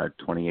year,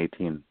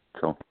 2018.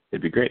 So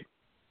it'd be great.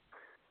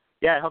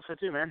 Yeah, I hope so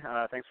too, man.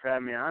 Thanks for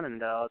having me on,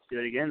 and let's do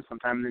it again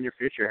sometime in the near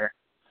future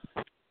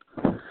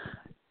here.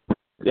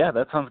 Yeah,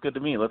 that sounds good to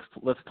me.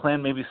 Let's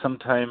plan maybe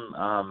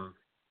sometime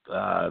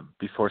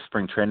before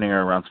spring training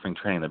or around spring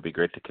training. That'd be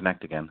great to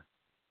connect again.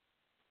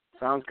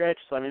 Sounds great.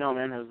 Just let me know,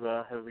 man. It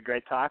was a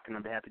great talk, and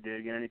I'll be happy to do it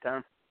again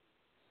anytime.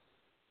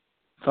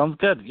 Sounds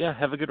good. Yeah,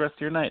 have a good rest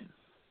of your night.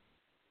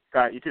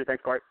 All right, you too.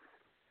 Thanks, Court.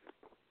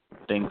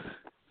 Thanks.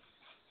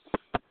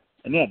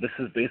 And yeah, this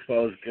is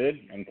Baseball is Good.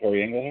 I'm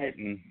Corey Englehart,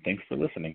 and thanks for listening.